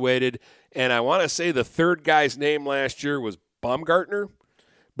graduated. And I want to say the third guy's name last year was Baumgartner,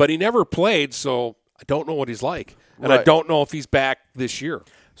 but he never played, so I don't know what he's like. And I don't know if he's back this year.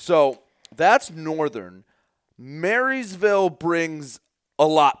 So that's Northern. Marysville brings a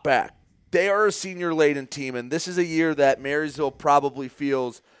lot back. They are a senior-laden team, and this is a year that Marysville probably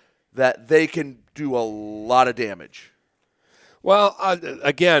feels that they can do a lot of damage. Well,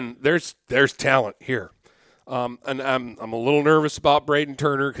 again, there's talent here. And I'm a little nervous about Braden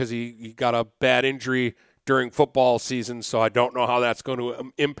Turner because he got a bad injury during football season, so I don't know how that's going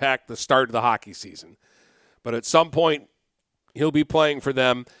to impact the start of the hockey season. But at some point, he'll be playing for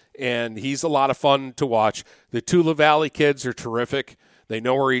them, and he's a lot of fun to watch. The two LaValle kids are terrific. They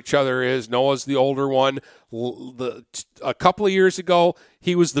know where each other is. Noah's the older one. A couple of years ago,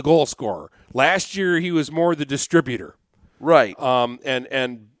 he was the goal scorer. Last year, he was more the distributor. Right.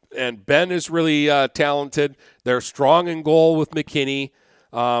 And Ben is really talented. They're strong in goal with McKinney.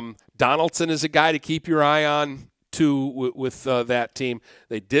 Donaldson is a guy to keep your eye on, too, with that team.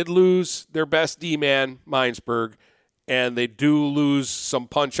 They did lose their best D-man, Minesburg, and they do lose some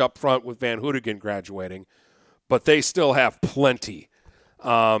punch up front with Van Houtigen graduating, but they still have plenty.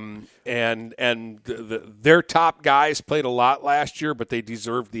 Their top guys played a lot last year, but they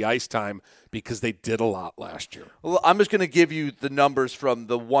deserved the ice time because they did a lot last year. Well, I'm just going to give you the numbers from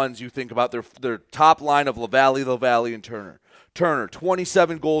the ones you think about. Their top line of LaValle, and Turner. Turner,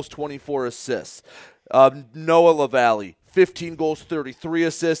 27 goals, 24 assists. Noah LaValle, 15 goals, 33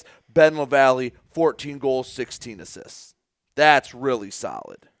 assists. Ben LaValle, 14 goals, 16 assists. That's really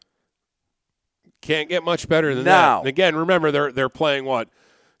solid. Can't get much better than that. And again, remember, they're playing,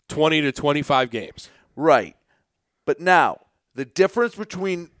 20 to 25 games. Right. But now, the difference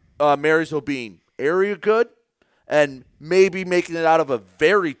between Marysville being area good and maybe making it out of a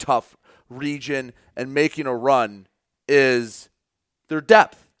very tough region and making a run is their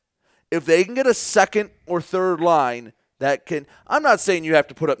depth. If they can get a second or third line that can – I'm not saying you have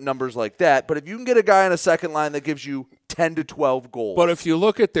to put up numbers like that, but if you can get a guy on a second line that gives you 10 to 12 goals. But if you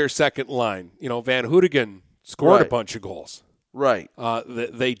look at their second line, Van Houtigen scored a bunch of goals. Right.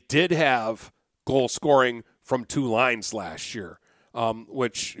 They did have goal scoring from two lines last year,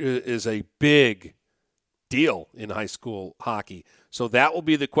 which is a big deal in high school hockey. So that will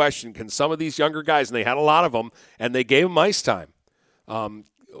be the question. Can some of these younger guys, and they had a lot of them, and they gave them ice time,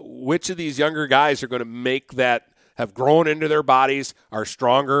 which of these younger guys are going to make that, have grown into their bodies, are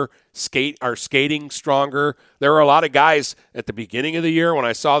stronger, are skating stronger? There are a lot of guys at the beginning of the year when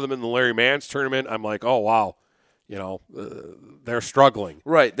I saw them in the Larry Mans tournament, I'm like, oh, wow. They're struggling.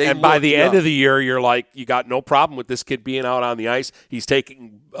 Right. And by the end of the year, you're like, you got no problem with this kid being out on the ice. He's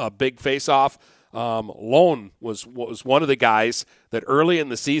taking a big face-off. Lone was one of the guys that early in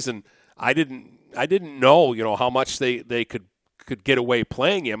the season, I didn't know, how much they could get away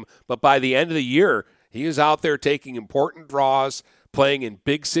playing him. But by the end of the year, he was out there taking important draws, playing in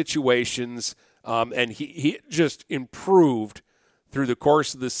big situations, and he just improved through the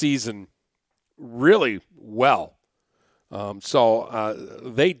course of the season really well. So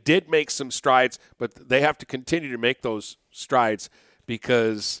they did make some strides, but they have to continue to make those strides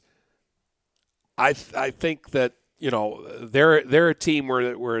because I think that they're a team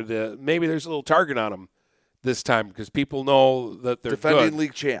where maybe there's a little target on them this time because people know that they're defending good.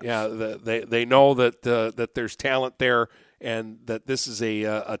 league champs. Yeah, they know that there's talent there and that this is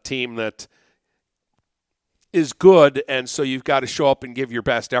a team that is good, and so you've got to show up and give your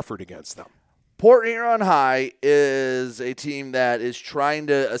best effort against them. Port Huron High is a team that is trying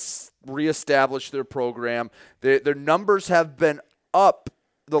to reestablish their program. Their numbers have been up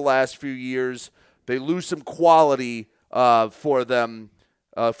the last few years. They lose some quality for them.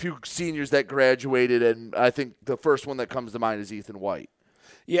 A few seniors that graduated, and I think the first one that comes to mind is Ethan White.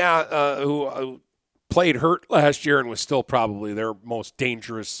 Yeah, who played hurt last year and was still probably their most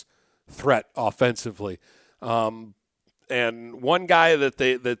dangerous threat offensively. And one guy that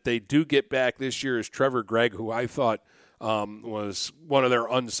they do get back this year is Trevor Gregg, who I thought was one of their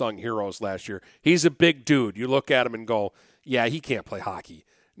unsung heroes last year. He's a big dude. You look at him and go, yeah, he can't play hockey.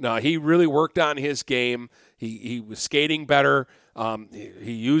 No, he really worked on his game. He was skating better.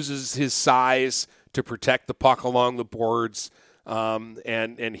 He uses his size to protect the puck along the boards.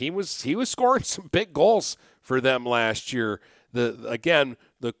 And he was scoring some big goals for them last year.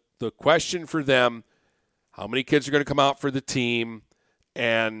 The question for them, how many kids are going to come out for the team,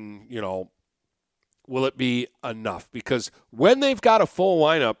 and will it be enough? Because when they've got a full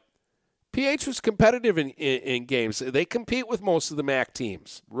lineup, PH was competitive in games. They compete with most of the MAC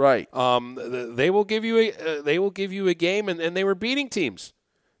teams. Right. They will give you a game, and they were beating teams.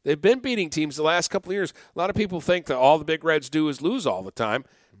 They've been beating teams the last couple of years. A lot of people think that all the Big Reds do is lose all the time.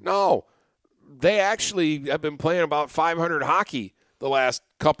 No, they actually have been playing about .500 hockey the last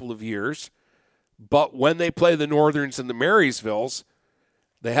couple of years. But when they play the Northerns and the Marysvilles,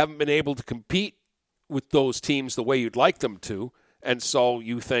 they haven't been able to compete with those teams the way you'd like them to. And so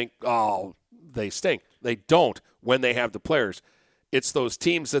you think, oh, they stink. They don't when they have the players. It's those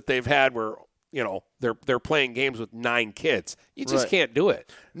teams that they've had where, they're playing games with 9 kids. You just can't do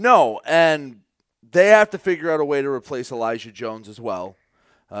it. No, and they have to figure out a way to replace Elijah Jones as well.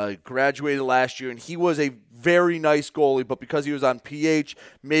 Graduated last year, and he was a very nice goalie, but because he was on PH,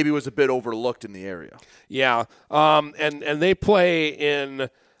 maybe was a bit overlooked in the area. Yeah, and they play in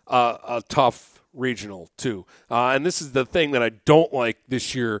a tough regional too. And this is the thing that I don't like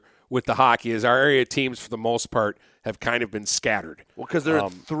this year with the hockey is our area teams, for the most part, have kind of been scattered. Well, because they're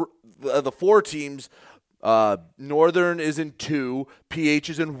the 4 teams. Northern is in 2, PH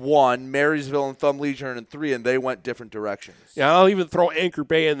is in 1, Marysville and Thumb Legion are in 3, and they went different directions. Yeah, I'll even throw Anchor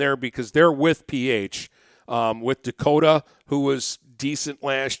Bay in there because they're with PH, with Dakota, who was decent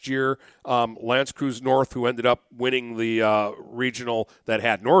last year, Lance Cruz North, who ended up winning the regional that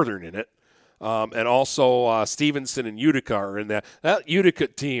had Northern in it, and also Stevenson and Utica are in that. That Utica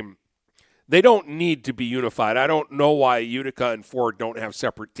team, they don't need to be unified. I don't know why Utica and Ford don't have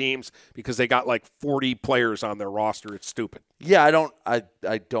separate teams because they got like 40 players on their roster. It's stupid. Yeah, I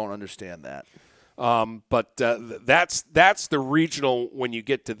don't understand that. But that's the regional when you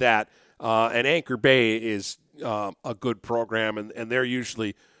get to that. And Anchor Bay is a good program, and they're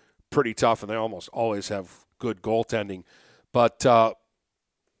usually pretty tough, and they almost always have good goaltending. But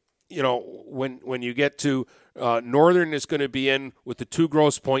when you get to Northern is going to be in with the 2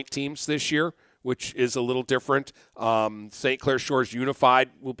 Grosse Pointe teams this year, which is a little different. St. Clair Shores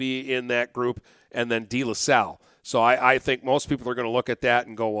Unified will be in that group, and then De La Salle. So I think most people are going to look at that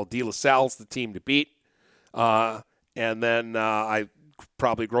and go, well, De La Salle's the team to beat. And then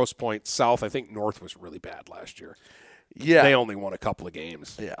probably Grosse Pointe South. I think North was really bad last year. Yeah. They only won a couple of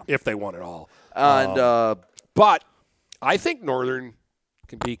games, if they won at all. And but I think Northern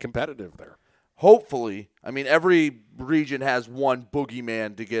can be competitive there. Hopefully. I mean, every region has one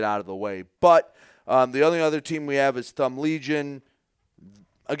boogeyman to get out of the way. But the only other team we have is Thumb Legion.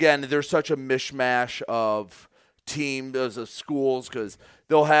 Again, there's such a mishmash of teams, of schools, because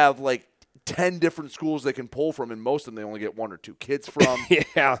they'll have like 10 different schools they can pull from, and most of them they only get 1 or 2 kids from.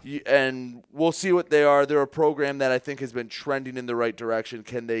 Yeah. And we'll see what they are. They're a program that I think has been trending in the right direction.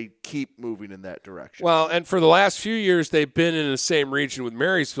 Can they keep moving in that direction? Well, and for the last few years, they've been in the same region with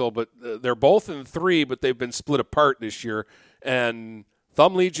Marysville, but they're both in 3, but they've been split apart this year. And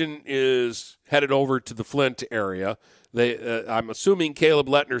Thumb Legion is headed over to the Flint area. I'm assuming Caleb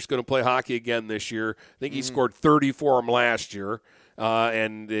Lettner's going to play hockey again this year. I think he scored 30 for them last year.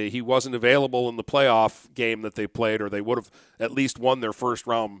 And he wasn't available in the playoff game that they played, or they would have at least won their first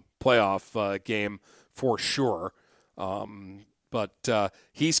round playoff game for sure. But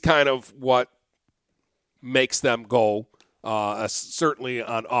he's kind of what makes them go, certainly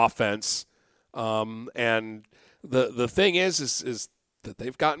on offense. And the thing is that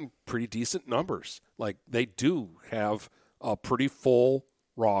they've gotten pretty decent numbers. Like, they do have a pretty full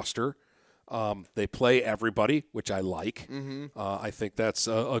roster. They play everybody, which I like. I think that's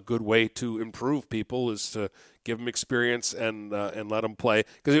a good way to improve people, is to give them experience and let them play.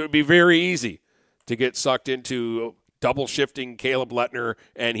 Because it would be very easy to get sucked into double shifting Caleb Lettner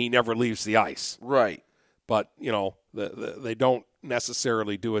and he never leaves the ice. Right. But, they don't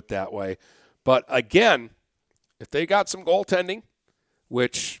necessarily do it that way. But, again, if they got some goaltending,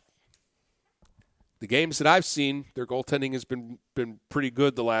 which the games that I've seen, their goaltending has been pretty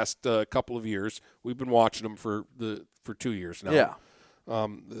good the last couple of years. We've been watching them for 2 years now. Yeah.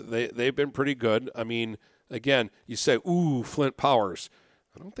 They've been pretty good. I mean, again, you say, ooh, Flint Powers.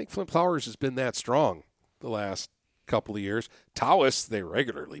 I don't think Flint Powers has been that strong the last couple of years. Tawas, they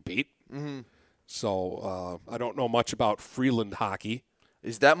regularly beat. So I don't know much about Freeland hockey.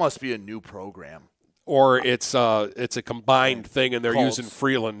 That must be a new program. Or it's a combined thing, and they're using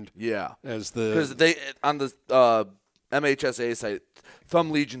Freeland. As the, because they on the MHSA site, Thumb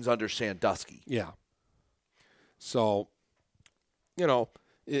Legion's under Sandusky. Yeah. So,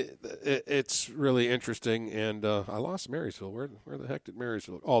 it's really interesting. And I lost Marysville. Where the heck did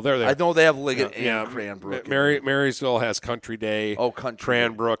Marysville? Oh, there they are. I know they have Liggett and Cranbrook. Marysville has Country Day. Oh, Country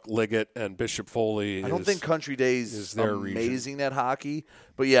Cranbrook, Liggett, and Bishop Foley. I don't think Country Day's is their amazing region. at hockey.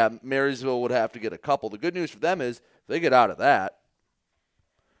 But, yeah, Marysville would have to get a couple. The good news for them is if they get out of that,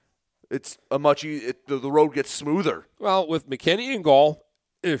 it's a the road gets smoother. Well, with McKinney in goal,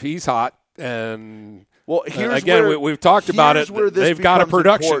 if he's hot, and here's again, where, we've talked about it. They've got a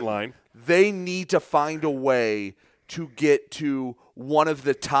production line. They need to find a way to get to one of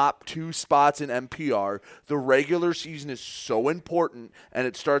the top 2 spots in MPR. The regular season is so important, and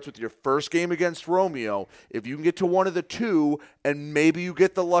it starts with your first game against Romeo. If you can get to one of the 2, and maybe you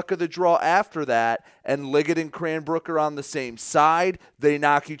get the luck of the draw after that, and Liggett and Cranbrook are on the same side, they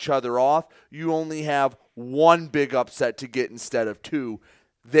knock each other off, you only have one big upset to get instead of 2.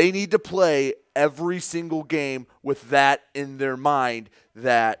 They need to play every single game with that in their mind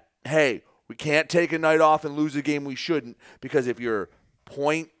that, hey, we can't take a night off and lose a game we shouldn't, because if you're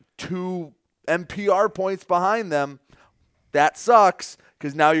 0.2 MPR points behind them, that sucks,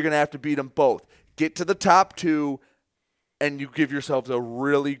 because now you're going to have to beat them both. Get to the top 2, and you give yourselves a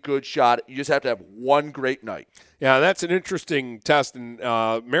really good shot. You just have to have one great night. Yeah, that's an interesting test. And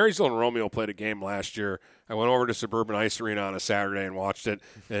Marysville and Romeo played a game last year. I went over to Suburban Ice Arena on a Saturday and watched it,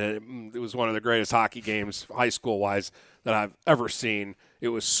 and it was one of the greatest hockey games, high school-wise, that I've ever seen. It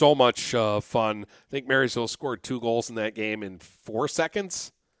was so much fun. I think Marysville scored 2 goals in that game in 4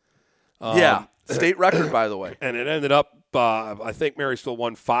 seconds. State record, by the way. And it ended up, I think Marysville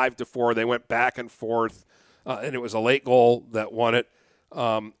won 5-4. They went back and forth, and it was a late goal that won it.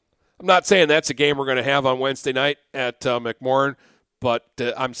 I'm not saying that's a game we're going to have on Wednesday night at McMorran, but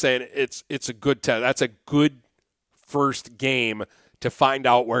I'm saying it's a good test. That's a good first game to find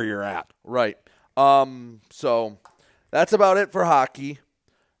out where you're at. Right. So that's about it for hockey.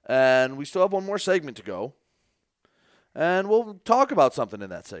 And we still have one more segment to go. And we'll talk about something in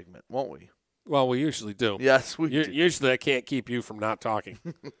that segment, won't we? Well, we usually do. Yes, we do. Usually I can't keep you from not talking.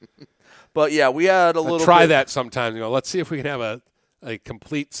 But, yeah, we had a little try that sometimes. Let's see if we can have a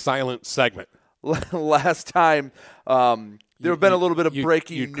complete silent segment. Last time, there have been a little bit of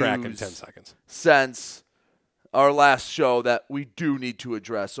breaking news crack in 10 seconds. Since our last show that we do need to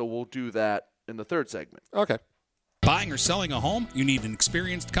address. So we'll do that in the third segment. Okay. Buying or selling a home? You need an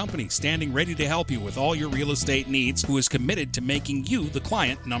experienced company standing ready to help you with all your real estate needs, who is committed to making you the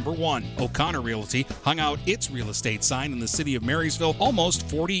client number 1. O'Connor Realty hung out its real estate sign in the city of Marysville almost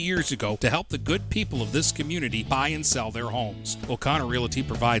 40 years ago to help the good people of this community buy and sell their homes. O'Connor Realty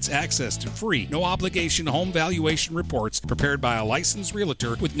provides access to free, no-obligation home valuation reports prepared by a licensed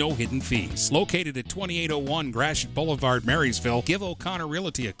realtor with no hidden fees. Located at 2801 Gratiot Boulevard, Marysville, give O'Connor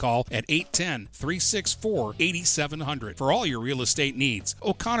Realty a call at 810-364-8700 for all your real estate needs.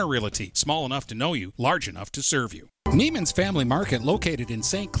 O'Connor Realty, small enough to know you, large enough to serve you. Neiman's Family Market, located in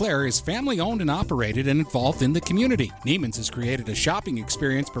St. Clair, is family-owned and operated and involved in the community. Neiman's has created a shopping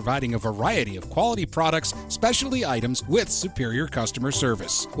experience providing a variety of quality products, specialty items with superior customer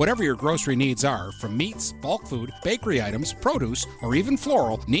service. Whatever your grocery needs are, from meats, bulk food, bakery items, produce, or even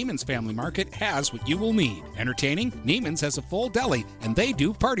floral, Neiman's Family Market has what you will need. Entertaining? Neiman's has a full deli, and they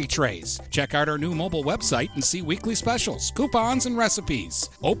do party trays. Check out our new mobile website and see weekly specials, coupons, and recipes.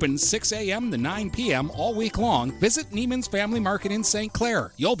 Open 6 a.m. to 9 p.m. all week long. Visit Neiman's Family Market in St.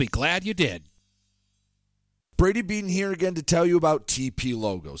 Clair. You'll be glad you did. Brady Beaton here again to tell you about TP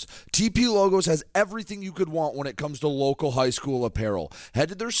Logos. TP Logos has everything you could want when it comes to local high school apparel. Head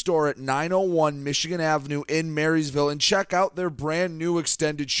to their store at 901 Michigan Avenue in Marysville and check out their brand new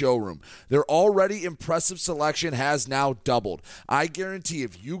extended showroom. Their already impressive selection has now doubled. I guarantee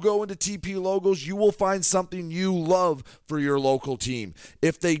if you go into TP Logos, you will find something you love for your local team.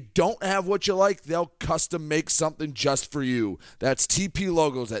 If they don't have what you like, they'll custom make something just for you. That's TP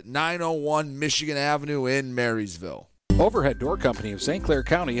Logos at 901 Michigan Avenue in Marysville. Overhead Door Company of St. Clair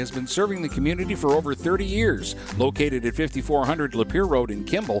County has been serving the community for over 30 years. Located at 5400 Lapeer Road in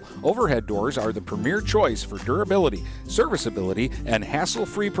Kimball, Overhead Doors are the premier choice for durability, serviceability, and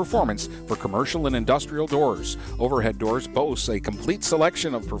hassle-free performance for commercial and industrial doors. Overhead Doors boasts a complete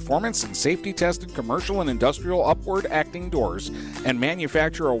selection of performance and safety-tested commercial and industrial upward-acting doors and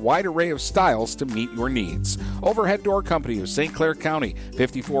manufacture a wide array of styles to meet your needs. Overhead Door Company of St. Clair County,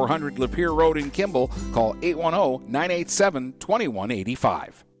 5400 Lapeer Road in Kimball. Call 810-987-2185.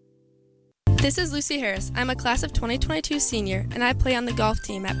 This is Lucy Harris. I'm a class of 2022 senior, and I play on the golf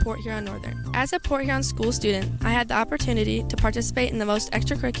team at Port Huron Northern. As a Port Huron school student, I had the opportunity to participate in the most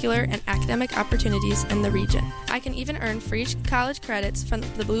extracurricular and academic opportunities in the region. I can even earn free college credits from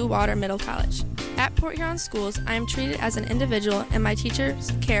the Blue Water Middle College. At Port Huron Schools, I am treated as an individual and my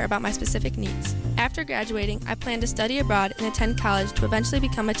teachers care about my specific needs. After graduating, I plan to study abroad and attend college to eventually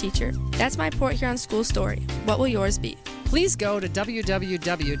become a teacher. That's my Port Huron School story. What will yours be? Please go to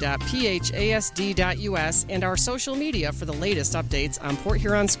www.phasd.us and our social media for the latest updates on Port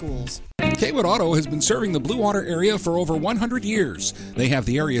Huron Schools. Kaywood Auto has been serving the Blue Water area for over 100 years. They have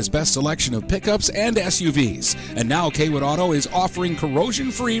the area's best selection of pickups and SUVs. And now Kaywood Auto is offering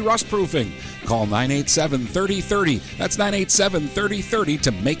corrosion-free rust proofing. Call 987-3030. That's 987-3030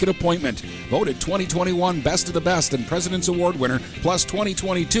 to make an appointment. Voted 2021 Best of the Best and President's Award winner, plus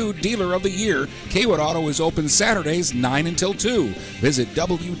 2022 Dealer of the Year. Kaywood Auto is open Saturdays 9 until 2. Visit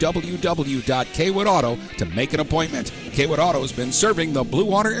www.kaywoodauto to make an appointment. Kaywood Auto has been serving the Blue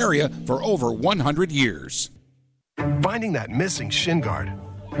Water area for over 100 years. Finding that missing shin guard.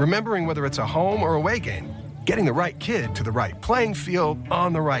 Remembering whether it's a home or away game. Getting the right kid to the right playing field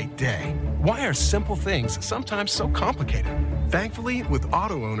on the right day. Why are simple things sometimes so complicated? Thankfully, with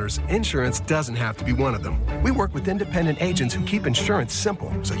auto owners, insurance doesn't have to be one of them. We work with independent agents who keep insurance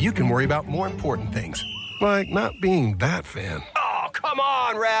simple so you can worry about more important things. Like not being that fan. Oh, come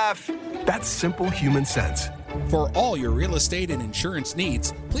on, ref! That's simple human sense. For all your real estate and insurance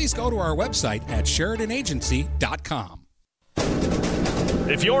needs, please go to our website at SheridanAgency.com.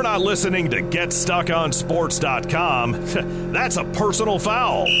 If you're not listening to GetStuckOnSports.com, that's a personal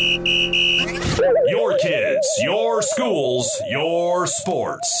foul. Your kids, your schools, your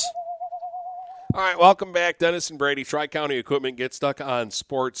sports. All right, welcome back, Dennis and Brady. Tri-County Equipment Get Stuck on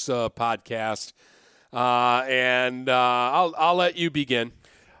Sports podcast. And I'll let you begin.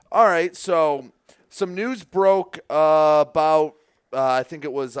 All right, so some news broke about, I think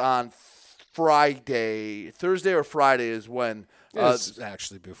it was on Thursday or Friday is when. It's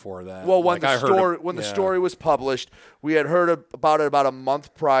actually before that. Well, when the story was published, we had heard about it about a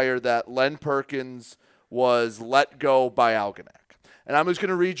month prior that Len Perkins was let go by Algonac. And I'm just going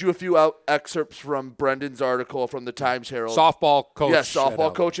to read you a few excerpts from Brendan's article from the Times Herald. Softball coach. Yes,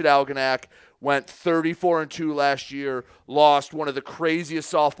 softball coach at Algonac. Went 34-2 last year. Lost one of the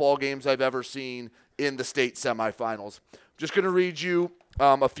craziest softball games I've ever seen in the state semifinals. I'm just going to read you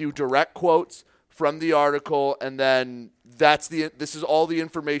a few direct quotes from the article, and then this is all the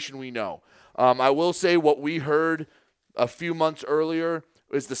information we know. I will say what we heard a few months earlier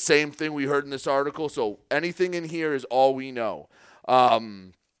is the same thing we heard in this article, so anything in here is all we know.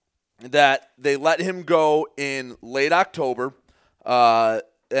 That they let him go in late October,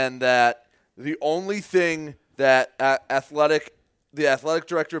 and that the only thing that the athletic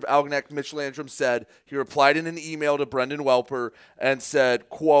director of Algonac, Mitch Landrum, said, he replied in an email to Brendan Welper and said,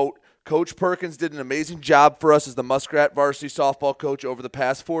 quote, Coach Perkins did an amazing job for us as the Muskrat varsity softball coach over the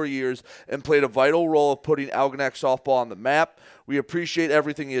past 4 years and played a vital role of putting Algonac softball on the map. We appreciate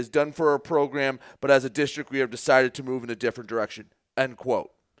everything he has done for our program, but as a district, we have decided to move in a different direction, end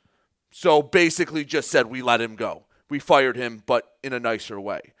quote. So basically just said we let him go. We fired him, but in a nicer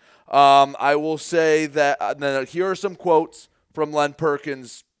way. I will say that then here are some quotes from Len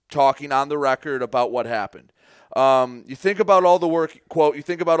Perkins talking on the record about what happened. You think about all the work, quote, you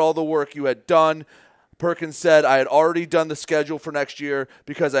think about all the work you had done. Perkins said, I had already done the schedule for next year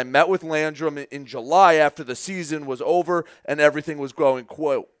because I met with Landrum in July after the season was over and everything was going,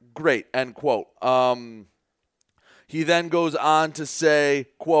 quote, great, end quote. He then goes on to say,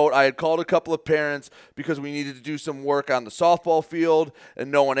 quote, I had called a couple of parents because we needed to do some work on the softball field,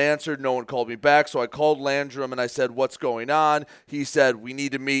 and no one answered. No one called me back, so I called Landrum, and I said, what's going on? He said, we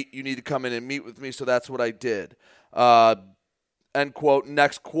need to meet. You need to come in and meet with me, so that's what I did. End quote.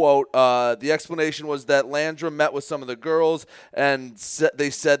 Next quote, the explanation was that Landrum met with some of the girls, and they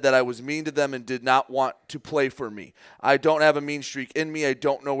said that I was mean to them and did not want to play for me. I don't have a mean streak in me. I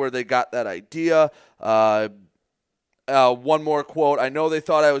don't know where they got that idea. One more quote. I know they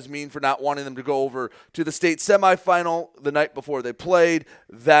thought I was mean for not wanting them to go over to the state semifinal the night before they played.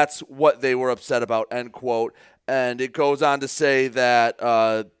 That's what they were upset about, end quote. And it goes on to say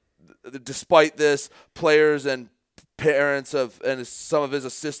that despite this, players and parents and some of his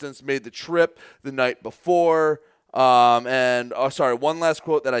assistants made the trip the night before. One last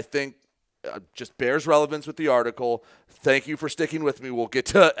quote that I think just bears relevance with the article. Thank you for sticking with me. We'll get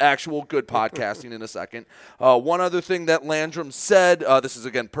to actual good podcasting in a second. One other thing that Landrum said, this is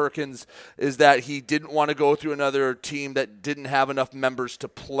again Perkins, is that he didn't want to go through another team that didn't have enough members to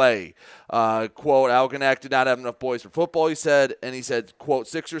play. Quote, Algonac did not have enough boys for football, he said. And he said, quote,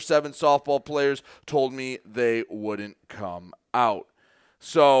 6 or 7 softball players told me they wouldn't come out.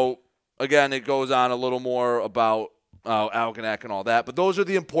 So, again, it goes on a little more about Algonac and all that. But those are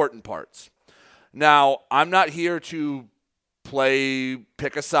the important parts. Now, I'm not here to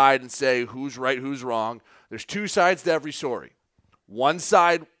pick a side and say who's right, who's wrong. There's two sides to every story. One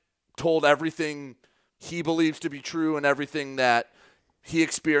side told everything he believes to be true and everything that he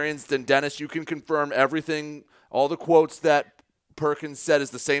experienced. And Dennis, you can confirm everything, all the quotes that Perkins said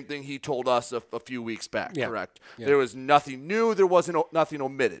is the same thing he told us a few weeks back, correct? Yeah. There was nothing new. There wasn't nothing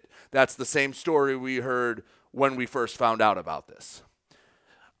omitted. That's the same story we heard when we first found out about this.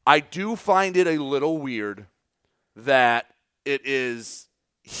 I do find it a little weird that it is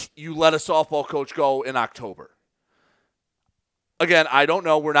you let a softball coach go in October. Again, I don't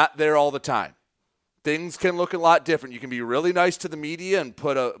know. We're not there all the time. Things can look a lot different. You can be really nice to the media and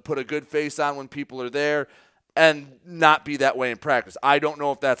put a good face on when people are there and not be that way in practice. I don't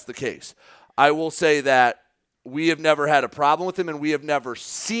know if that's the case. I will say that we have never had a problem with him, and we have never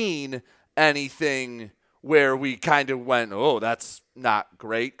seen anything where we kind of went, oh, that's not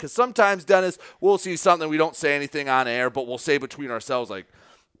great. Because sometimes, Dennis, we'll see something, we don't say anything on air, but we'll say between ourselves, like,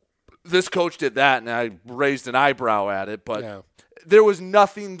 this coach did that, and I raised an eyebrow at it. But there was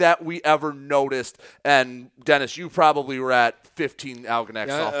nothing that we ever noticed. And, Dennis, you probably were at 15 Algonac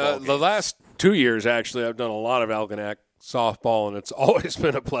softball games. The last 2 years, actually, I've done a lot of Algonac softball, and it's always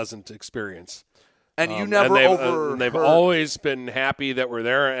been a pleasant experience. And you never they've always been happy that we're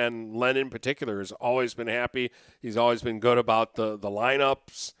there, and Len in particular has always been happy. He's always been good about the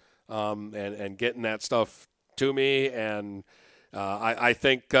lineups and getting that stuff to me. And I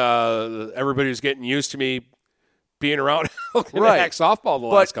think everybody's getting used to me being around softball the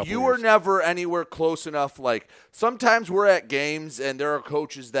last couple of years. But you were never anywhere close enough. Like, sometimes we're at games, and there are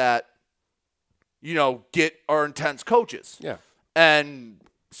coaches that, are intense coaches. Yeah. And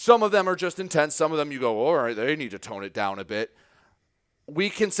some of them are just intense. Some of them you go, all right, they need to tone it down a bit. We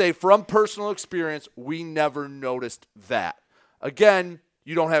can say from personal experience, we never noticed that. Again,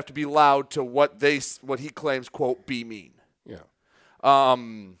 you don't have to be loud to what he claims, quote, be mean. Yeah.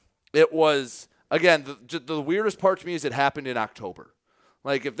 It was, again, the weirdest part to me is it happened in October.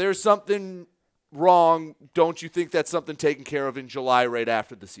 Like, if there's something wrong, don't you think that's something taken care of in July right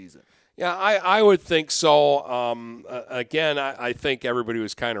after the season? Yeah, I would think so. Again, I think everybody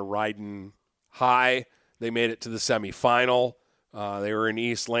was kind of riding high. They made it to the semifinal. They were in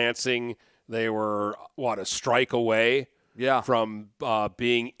East Lansing. They were, a strike away from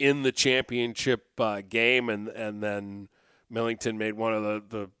being in the championship game, and then Millington made one of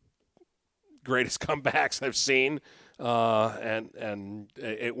the greatest comebacks I've seen. And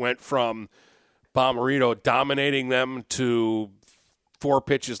it went from Bomarito dominating them to 4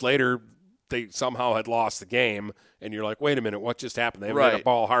 pitches later, they somehow had lost the game, and you're like, wait a minute, what just happened? They haven't hit a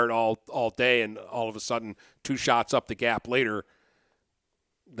ball hard all day, and all of a sudden, 2 shots up the gap later,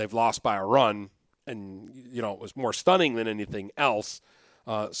 they've lost by a run, and, it was more stunning than anything else.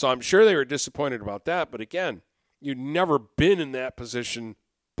 So I'm sure they were disappointed about that, but again, you've never been in that position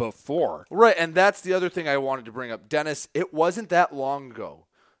before. Right, and that's the other thing I wanted to bring up. Dennis, it wasn't that long ago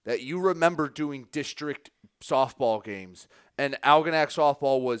that you remember doing district softball games, and Algonac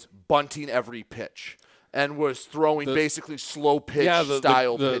softball was bunting every pitch and was throwing basically slow pitch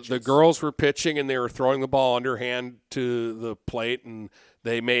style pitches. The girls were pitching, and they were throwing the ball underhand to the plate, and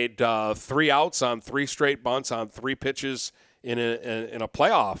they made 3 outs on 3 straight bunts on 3 pitches in a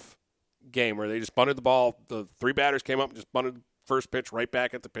playoff game where they just bunted the ball. The 3 batters came up and just bunted the first pitch right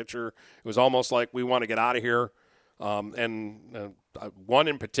back at the pitcher. It was almost like, we want to get out of here. And one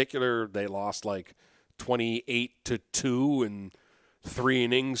in particular, they lost like 28-2 in 3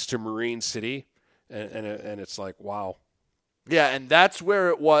 innings to Marine City, and it's like, wow. Yeah, and that's where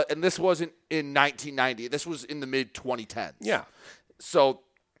it was. And this wasn't in 1990. This was in the mid-2010s. Yeah. So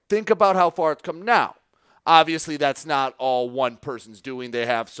think about how far it's come now. Obviously, that's not all one person's doing. They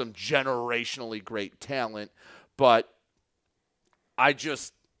have some generationally great talent. But I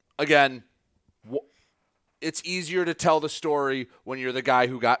just, again, it's easier to tell the story when you're the guy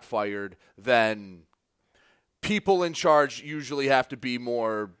who got fired than people in charge usually have to be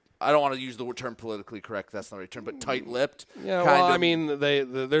more, I don't want to use the term politically correct, that's not the right term, but tight-lipped. Yeah, well, I mean,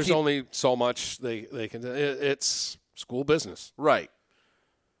 there's only so much they can do. It's school business. Right.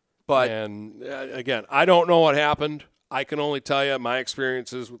 And again, I don't know what happened. I can only tell you my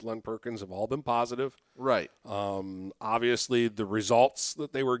experiences with Len Perkins have all been positive. Right. Obviously, the results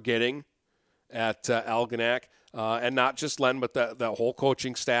that they were getting at Algonac, and not just Len, but the whole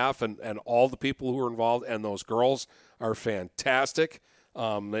coaching staff and all the people who are involved, and those girls are fantastic.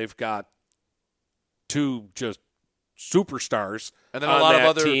 They've got 2 just superstars and then on a lot that of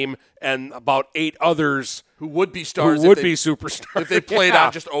other team, and about 8 others who would be stars, superstars if they played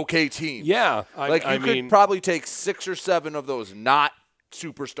on just okay teams. Yeah, you could probably take 6 or 7 of those not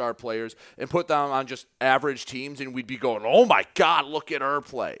superstar players and put them on just average teams, and we'd be going, oh, my God, look at her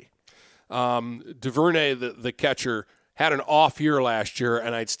play. DuVernay, the catcher, had an off year last year,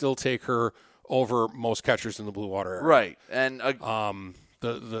 and I'd still take her over most catchers in the Blue Water area. Right. And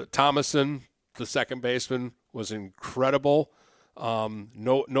the Thomason, the second baseman, was incredible.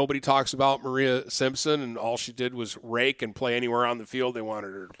 Nobody talks about Maria Simpson, and all she did was rake and play anywhere on the field they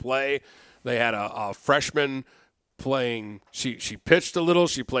wanted her to play. They had a freshman playing. She pitched a little.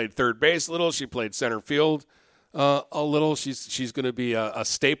 She played third base a little. She played center field a little. She's going to be a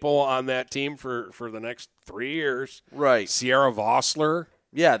staple on that team for the next 3 years. Right. Sierra Vossler.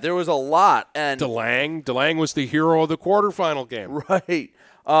 Yeah, there was a lot. And DeLang was the hero of the quarterfinal game. Right.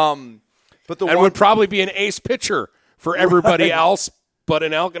 Would probably be an ace pitcher for everybody else, but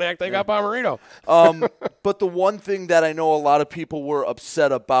in Algonac they got Bomarito. But the one thing that I know a lot of people were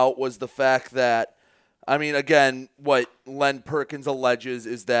upset about was the fact that, I mean, again, what Len Perkins alleges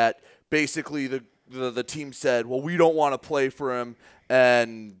is that basically the team said, well, we don't want to play for him,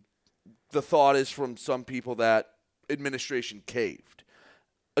 and the thought is from some people that administration caved.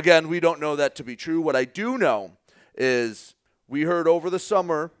 Again, we don't know that to be true. What I do know is we heard over the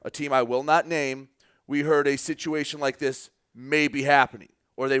summer, a team I will not name, we heard a situation like this may be happening,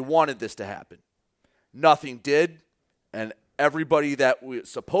 or they wanted this to happen. Nothing did, and everybody that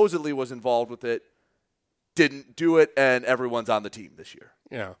supposedly was involved with it didn't do it, and everyone's on the team this year.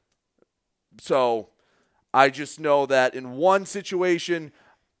 Yeah. So I just know that in one situation,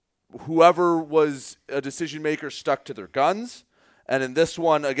 whoever was a decision maker stuck to their guns. And in this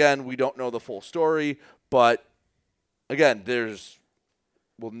one, again, we don't know the full story. But, again, I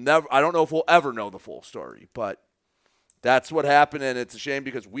don't know if we'll ever know the full story. But that's what happened, and it's a shame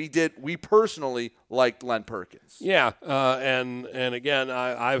because we personally liked Len Perkins. Yeah, and again,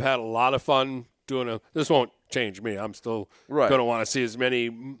 I've had a lot of fun doing this won't change me. I'm still going to want to see as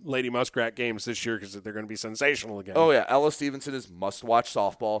many Lady Muskrat games this year because they're going to be sensational again. Oh, yeah. Ella Stevenson is must-watch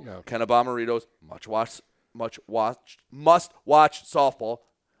softball. Yeah. Kenna Bomarito's must-watch softball.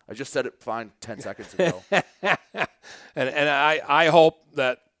 I just said it fine 10 seconds ago. and I hope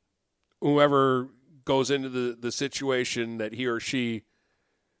that whoever goes into the situation that he or she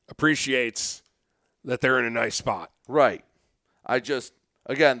appreciates that they're in a nice spot. Right.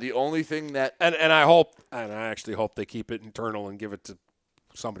 Again, the only thing that... And I actually hope they keep it internal and give it to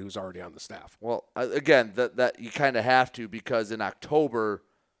somebody who's already on the staff. Well, again, that you kind of have to because in October,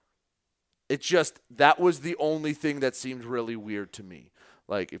 that was the only thing that seemed really weird to me.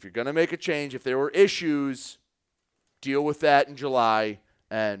 Like, if you're going to make a change, if there were issues, deal with that in July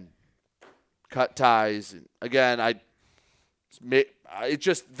and cut ties. And again,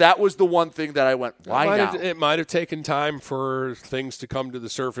 that was the one thing that I went, why now? It might have taken time for things to come to the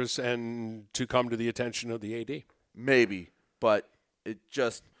surface and to come to the attention of the AD. Maybe, but it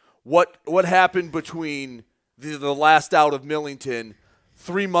just what happened between the last out of Millington,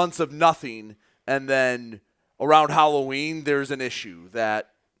 3 months of nothing, and then around Halloween there's an issue that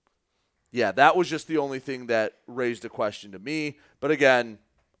was just the only thing that raised a question to me. But again,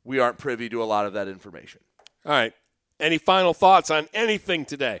 we aren't privy to a lot of that information. All right. Any final thoughts on anything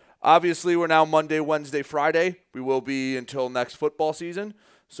today? Obviously, we're now Monday, Wednesday, Friday. We will be until next football season,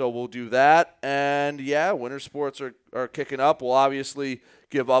 so we'll do that. And, winter sports are kicking up. We'll obviously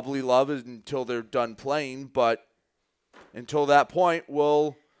give Ubly love until they're done playing, but until that point,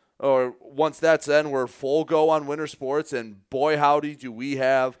 once that's in, we're full go on winter sports, and boy, howdy, do we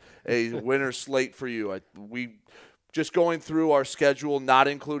have a winter slate for you. Just going through our schedule, not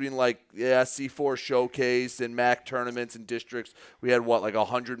including C4 showcase and MAC tournaments and districts, we had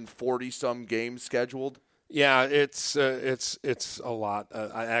 140 some games scheduled. Yeah, it's a lot.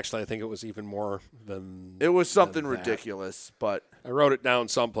 I think it was even more than. It was something ridiculous, but I wrote it down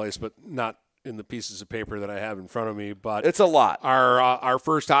someplace, but not in the pieces of paper that I have in front of me. But it's a lot. Our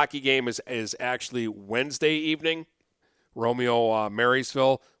first hockey game is actually Wednesday evening. Romeo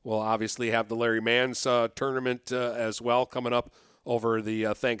Marysville will obviously have the Larry Mann's tournament as well coming up over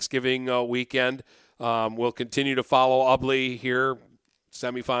the Thanksgiving weekend. We'll continue to follow Ubly here,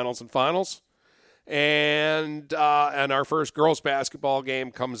 semifinals and finals. And our first girls basketball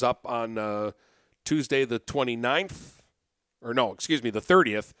game comes up on Tuesday the 29th. Or no, excuse me, the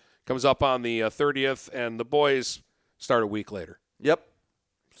 30th. Comes up on the 30th, and the boys start a week later. Yep.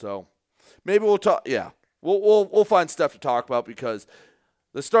 So maybe we'll talk. Yeah. We'll find stuff to talk about because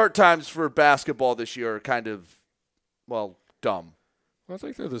the start times for basketball this year are kind of, dumb. Well, I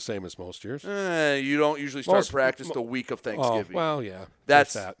think they're the same as most years. You don't usually start practice the week of Thanksgiving.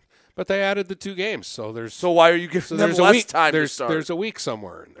 That's that. But they added the 2 games, so there's. So why are you giving them less time to start? There's a week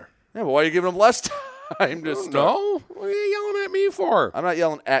somewhere in there. Yeah, but why are you giving them less time to start? No, what are you yelling at at me for? I'm not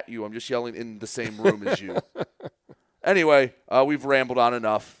yelling at you. I'm just yelling in the same room as you. Anyway, we've rambled on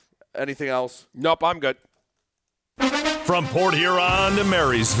enough. Anything else? Nope, I'm good. From Port Huron to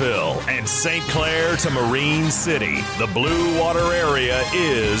Marysville and St. Clair to Marine City, the Blue Water area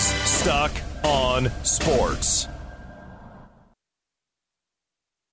is Stuck on Sports.